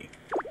for me.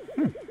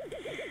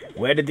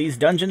 Where did these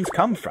dungeons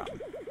come from?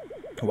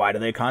 Why do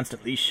they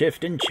constantly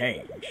shift and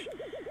change?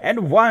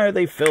 And why are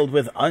they filled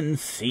with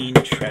unseen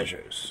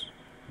treasures?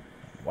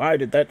 Why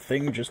did that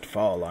thing just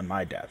fall on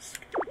my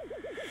desk?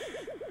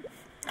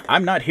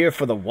 I'm not here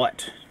for the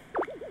what.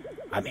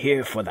 I'm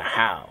here for the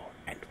how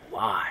and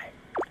why.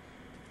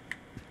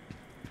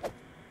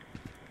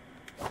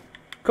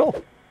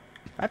 Cool.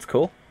 That's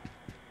cool.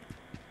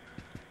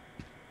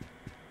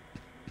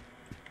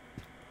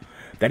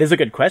 That is a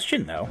good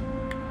question, though.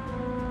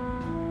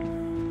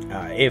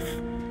 If,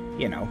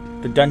 you know,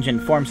 the dungeon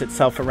forms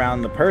itself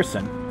around the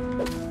person.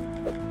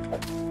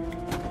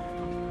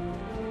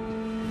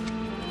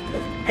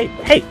 Hey,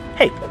 hey,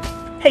 hey,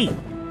 hey!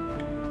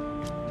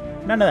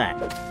 None of that.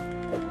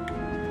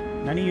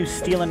 None of you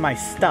stealing my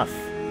stuff.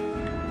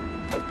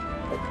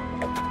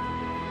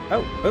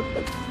 Oh, oh.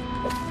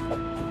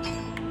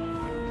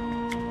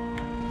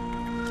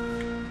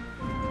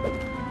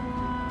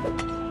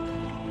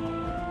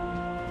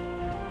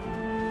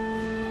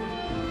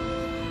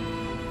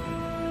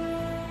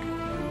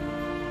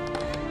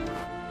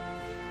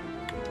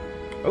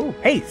 Oh,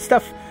 hey,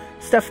 stuff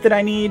that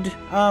I need,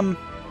 to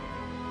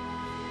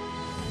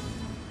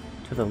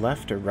the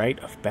left or right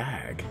of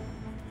bag.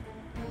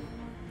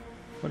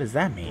 What does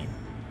that mean?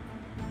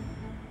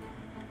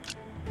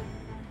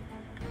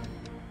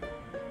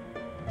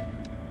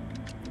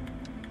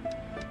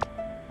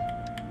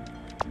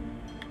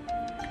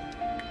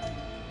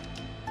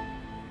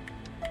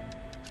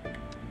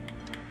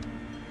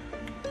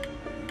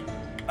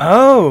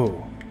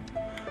 Oh!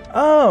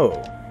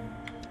 Oh!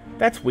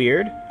 That's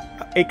weird.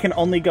 It can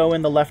only go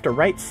in the left or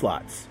right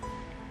slots.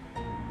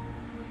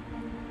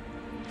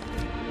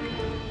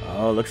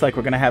 Oh, looks like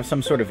we're going to have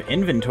some sort of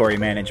inventory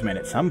management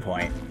at some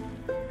point.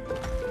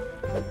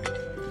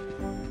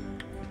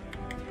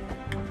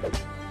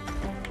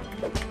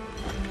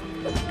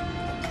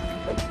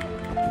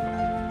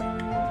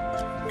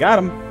 Got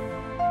him.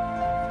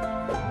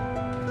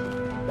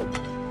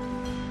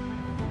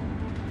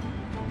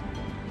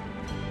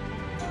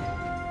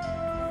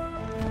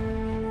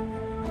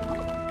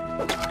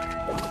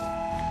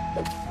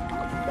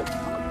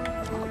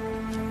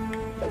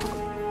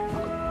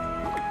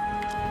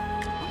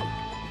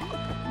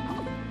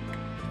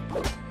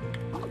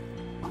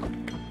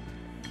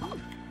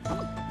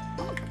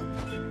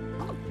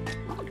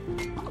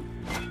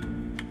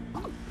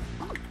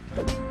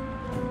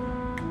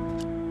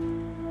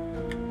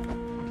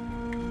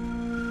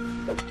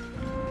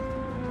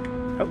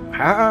 Oh,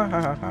 ha ha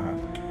ha ha.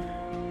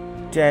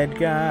 Dead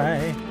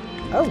guy.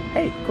 Oh,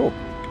 hey, cool.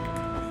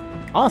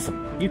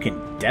 Awesome. You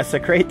can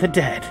desecrate the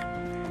dead.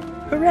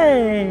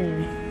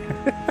 Hooray!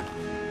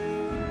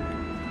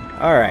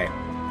 Alright.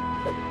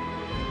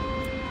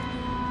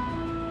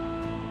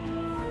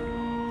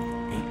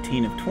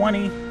 18 of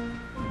 20.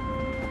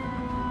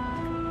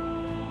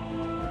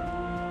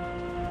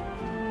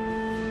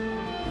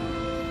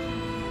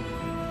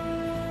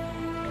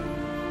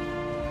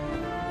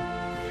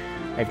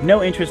 I have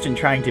no interest in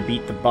trying to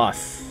beat the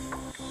boss.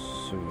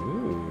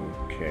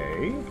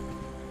 Okay.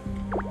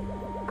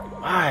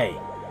 Why?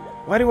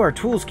 Why do our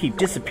tools keep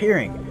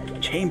disappearing?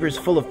 Chambers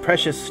full of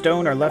precious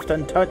stone are left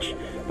untouched,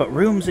 but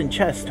rooms and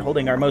chests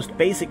holding our most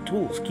basic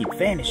tools keep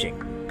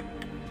vanishing.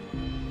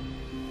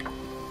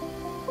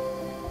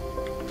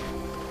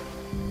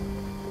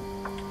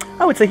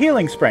 Oh, it's a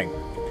healing spring.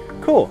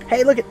 Cool.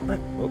 Hey, look at...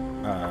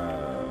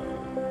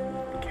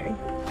 okay.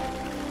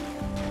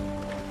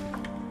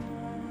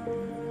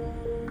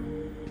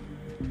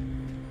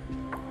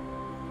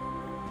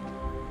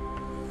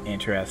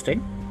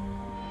 Interesting.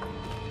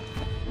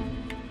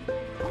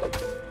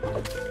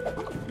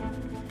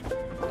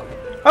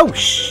 Oh,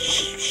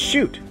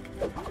 shoot.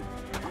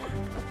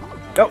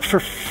 Oh,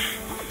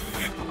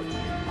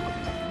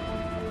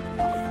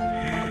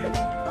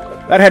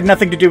 that had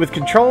nothing to do with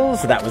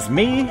controls. That was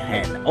me,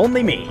 and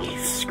only me,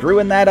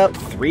 screwing that up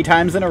 3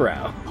 times in a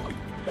row.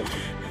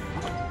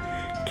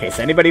 In case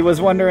anybody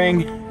was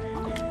wondering,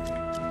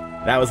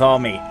 that was all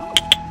me.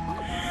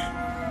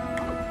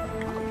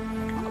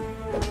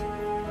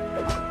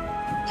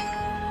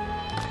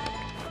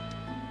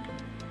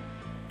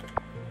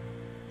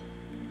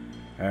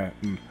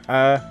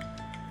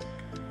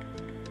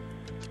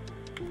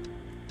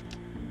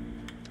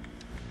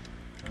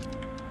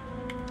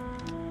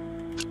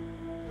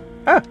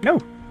 Ah, no.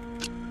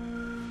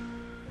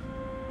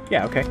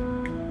 Yeah, okay.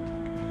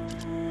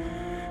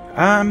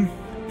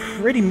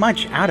 Pretty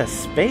much out of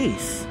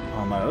space,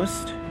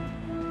 almost.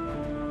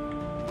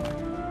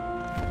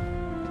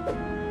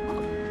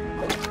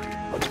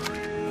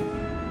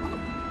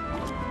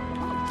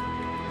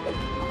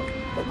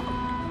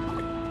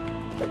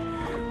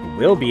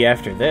 Will be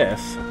after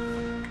this.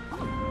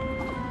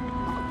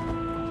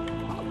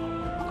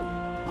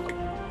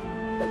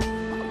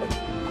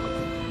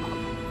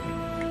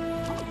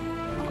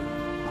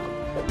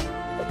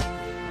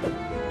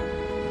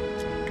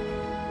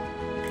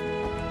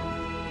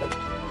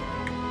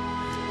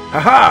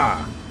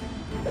 Aha!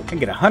 I can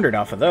get 100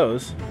 off of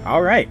those.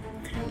 Alright.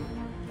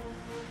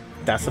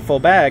 That's a full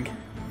bag.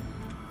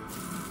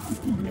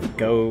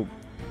 Go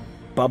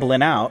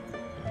bubbling out.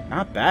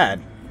 Not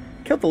bad.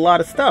 Killed a lot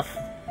of stuff.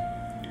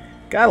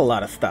 Got a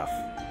lot of stuff.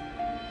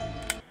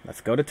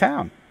 Let's go to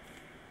town.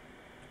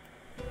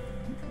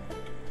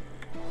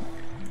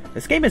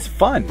 This game is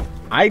fun.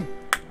 I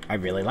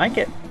really like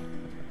it.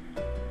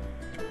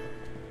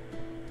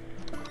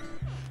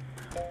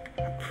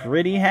 I'm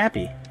pretty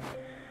happy.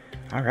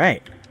 All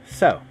right,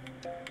 so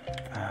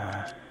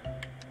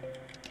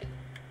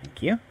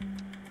thank you.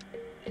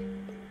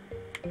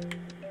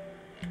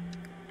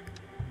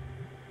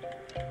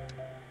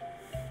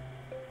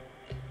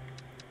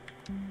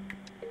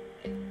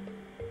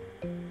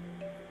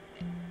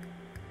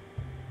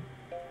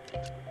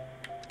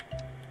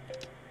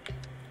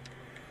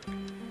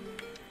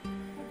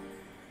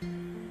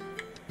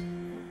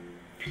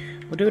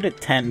 We'll do it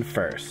at 10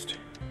 first.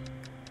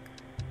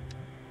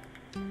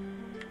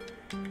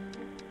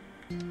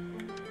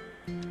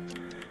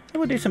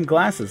 We'll do some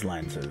glasses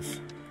lenses.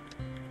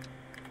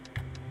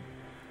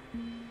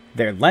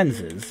 They're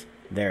lenses,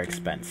 they're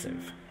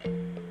expensive.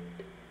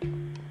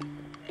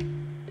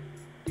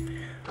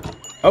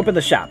 Open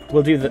the shop.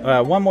 We'll do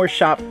the, one more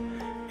shop,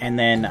 and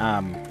then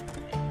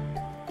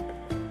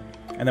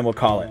we'll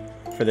call it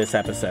for this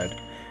episode.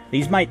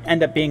 These might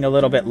end up being a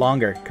little bit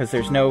longer, because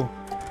there's no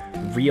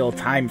real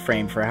time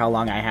frame for how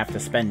long I have to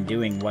spend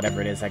doing whatever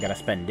it is I gotta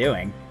spend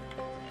doing.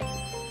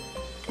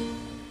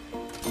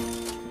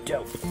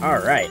 Dope.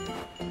 Alright.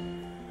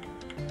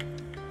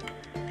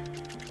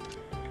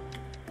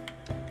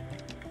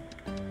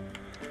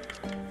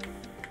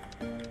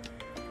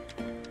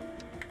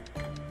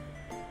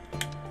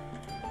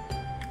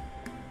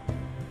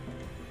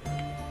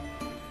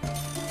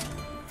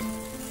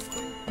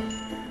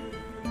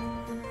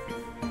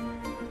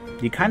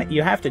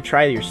 You have to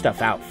try your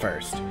stuff out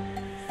first.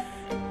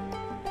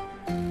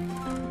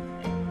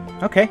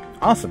 Okay,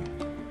 awesome.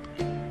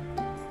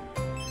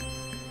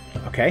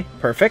 Okay,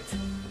 perfect.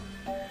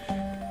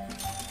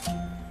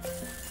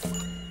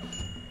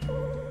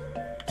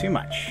 Too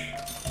much.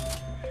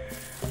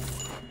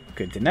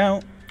 Good to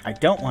know. I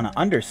don't want to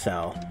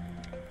undersell.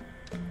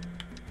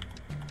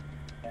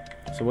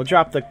 So we'll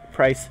drop the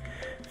price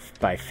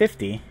by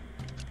 50.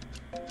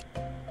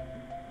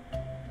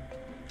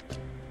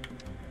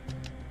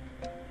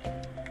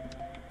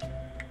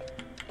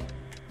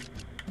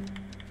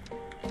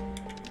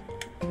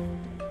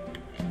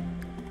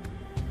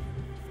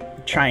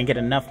 Try and get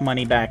enough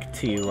money back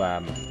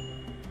to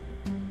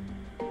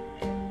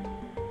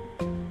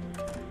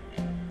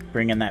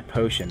bring in that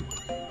potion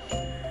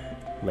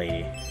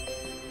lady.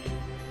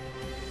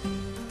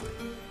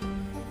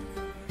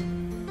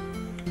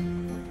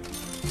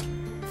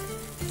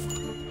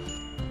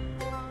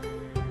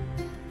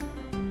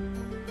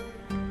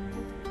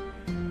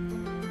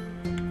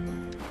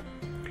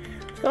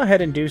 Let's go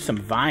ahead and do some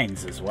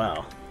vines as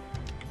well.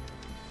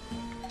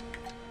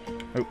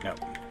 Oh, no.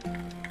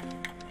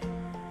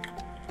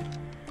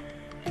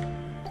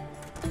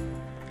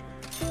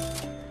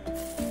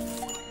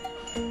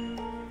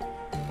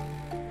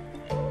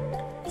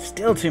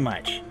 Still too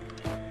much.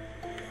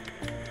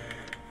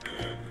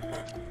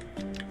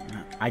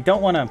 I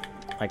don't want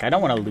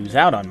to lose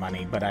out on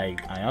money, but I'm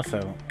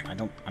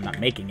not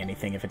making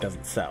anything if it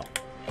doesn't sell.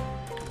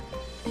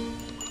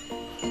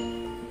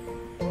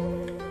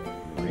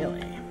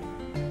 Really?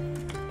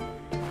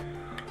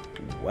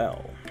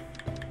 Well.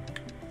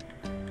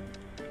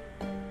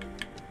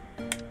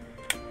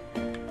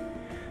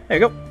 There you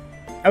go.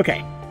 Okay.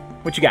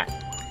 What you got?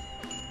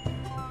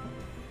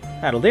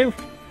 That'll do.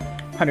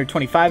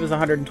 125 is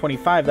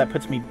 125. That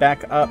puts me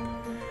back up.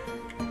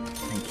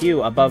 Thank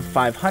you. Above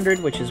 500,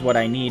 which is what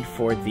I need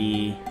for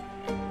the...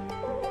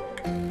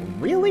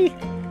 Really?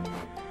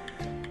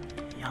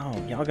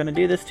 Y'all gonna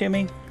do this to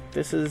me?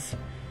 This is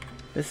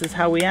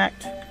how we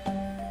act?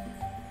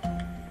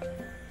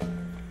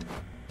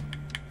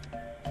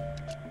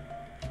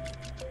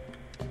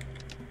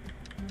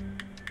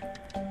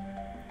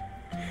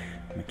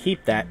 I'm gonna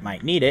keep that.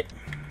 Might need it.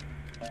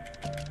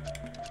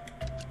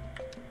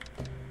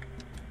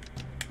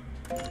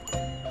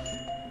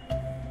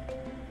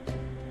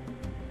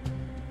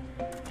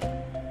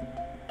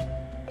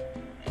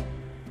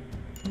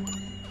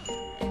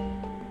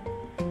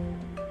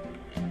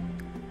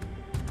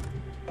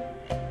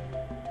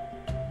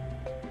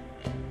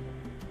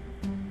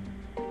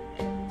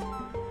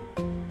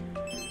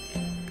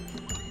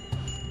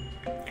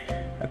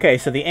 Okay,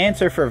 so the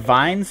answer for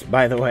vines,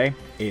 by the way,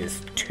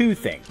 is 2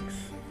 things.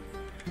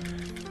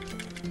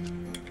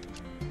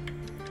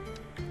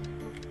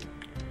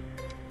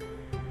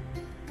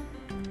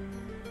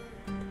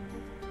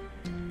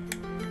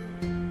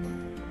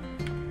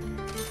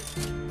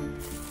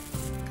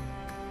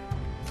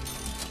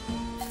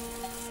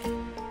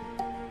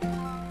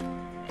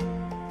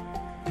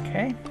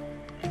 Okay.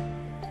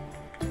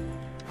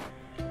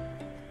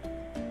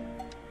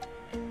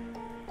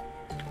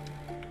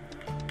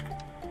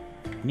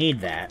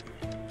 Need that.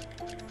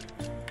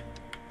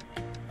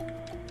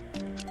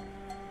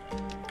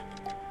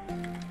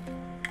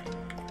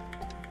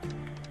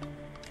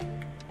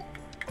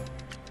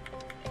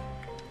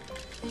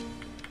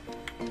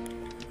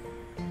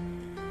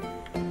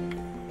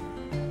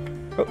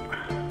 Oh,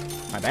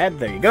 my bad.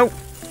 There you go.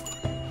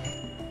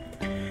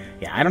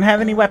 Yeah, I don't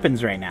have any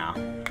weapons right now.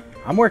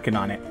 I'm working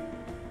on it.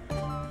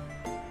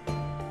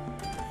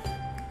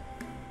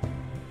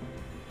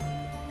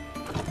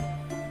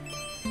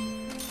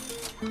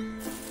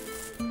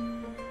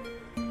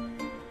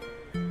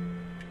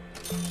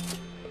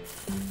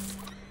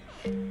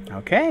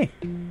 Okay.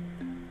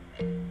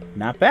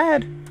 Not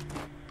bad.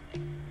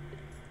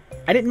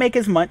 I didn't make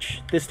as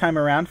much this time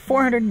around.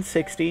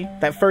 460.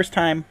 That first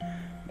time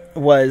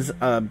was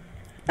not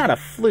a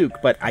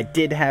fluke, but I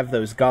did have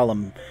those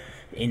golem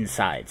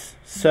insides.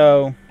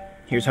 So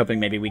here's hoping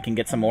maybe we can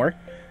get some more.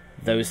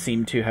 Those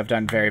seem to have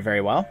done very,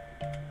 very well.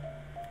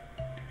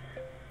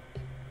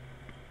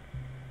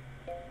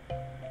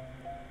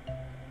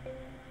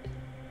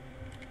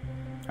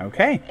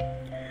 Okay.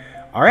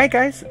 Alright,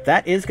 guys.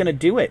 That is going to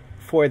do it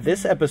for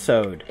this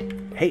episode.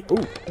 Hey,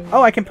 ooh.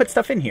 Oh, I can put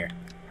stuff in here.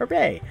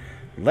 Hooray.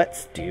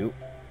 Let's do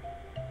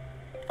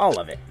all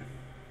of it.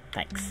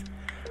 Thanks.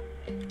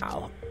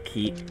 I'll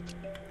keep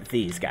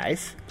these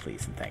guys,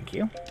 please and thank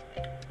you.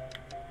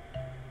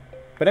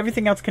 But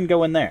everything else can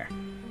go in there.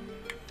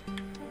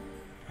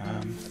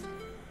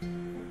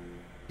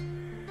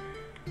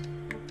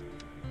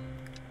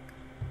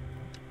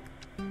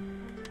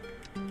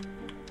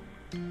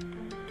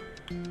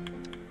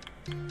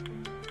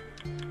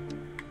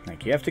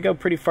 Like, you have to go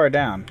pretty far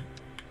down.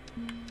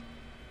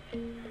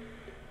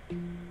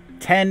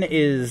 10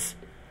 is,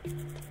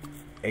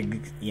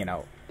 you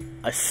know,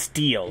 a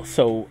steal.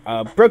 So,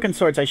 broken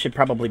swords I should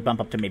probably bump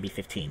up to maybe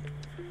 15.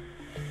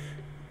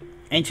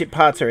 Ancient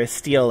pots are a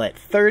steal at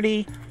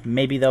 30.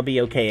 Maybe they'll be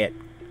okay at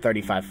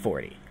 35,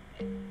 40.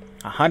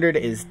 100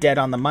 is dead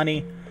on the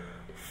money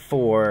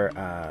for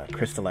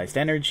crystallized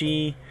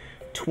energy.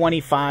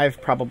 25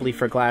 probably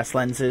for glass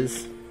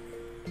lenses.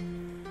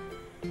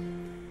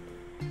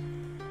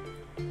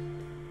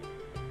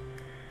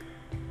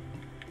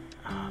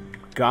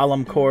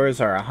 Golem cores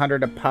are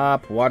 100 a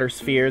pop. Water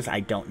spheres, I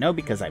don't know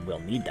because I will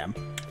need them.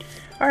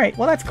 Alright,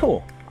 well that's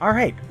cool.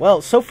 Alright,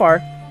 well so far...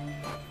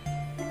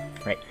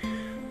 Right.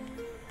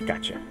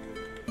 Gotcha.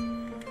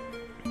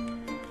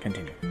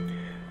 Continue.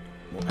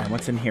 And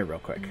what's in here real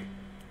quick?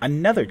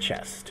 Another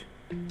chest.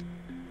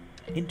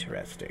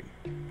 Interesting.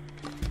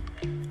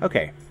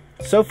 Okay.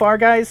 So far,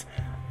 guys,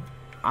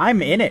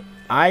 I'm in it.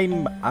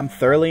 I'm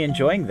thoroughly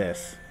enjoying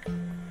this.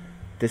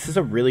 This is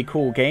a really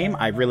cool game.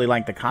 I really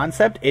like the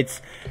concept.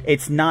 It's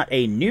not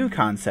a new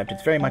concept.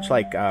 It's very much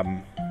like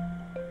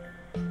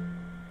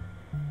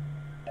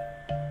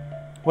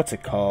what's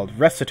it called?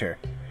 Reciter,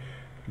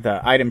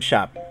 the item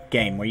shop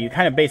game, where you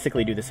kind of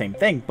basically do the same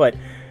thing. But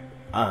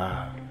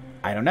I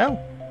don't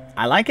know.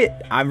 I like it.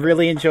 I'm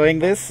really enjoying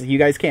this. You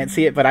guys can't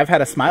see it, but I've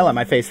had a smile on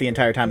my face the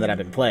entire time that I've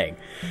been playing.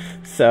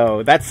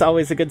 So that's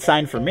always a good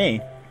sign for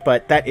me.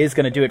 But that is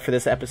going to do it for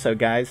this episode,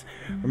 guys.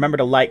 Remember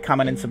to like,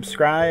 comment, and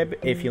subscribe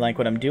if you like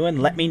what I'm doing.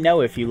 Let me know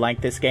if you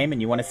like this game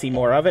and you want to see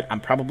more of it. I'm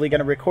probably going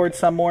to record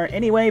some more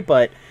anyway,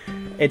 but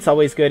it's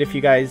always good if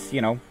you guys, you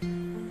know,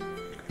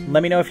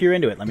 let me know if you're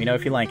into it. Let me know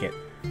if you like it.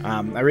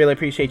 I really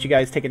appreciate you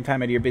guys taking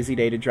time out of your busy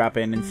day to drop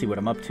in and see what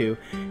I'm up to.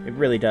 It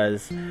really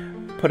does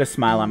put a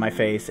smile on my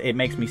face. It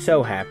makes me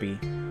so happy.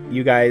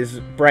 You guys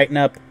brighten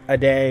up a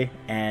day,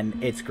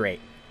 and it's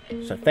great.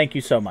 So thank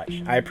you so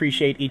much. I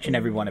appreciate each and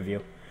every one of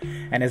you.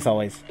 And as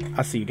always,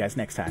 I'll see you guys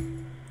next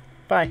time.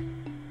 Bye.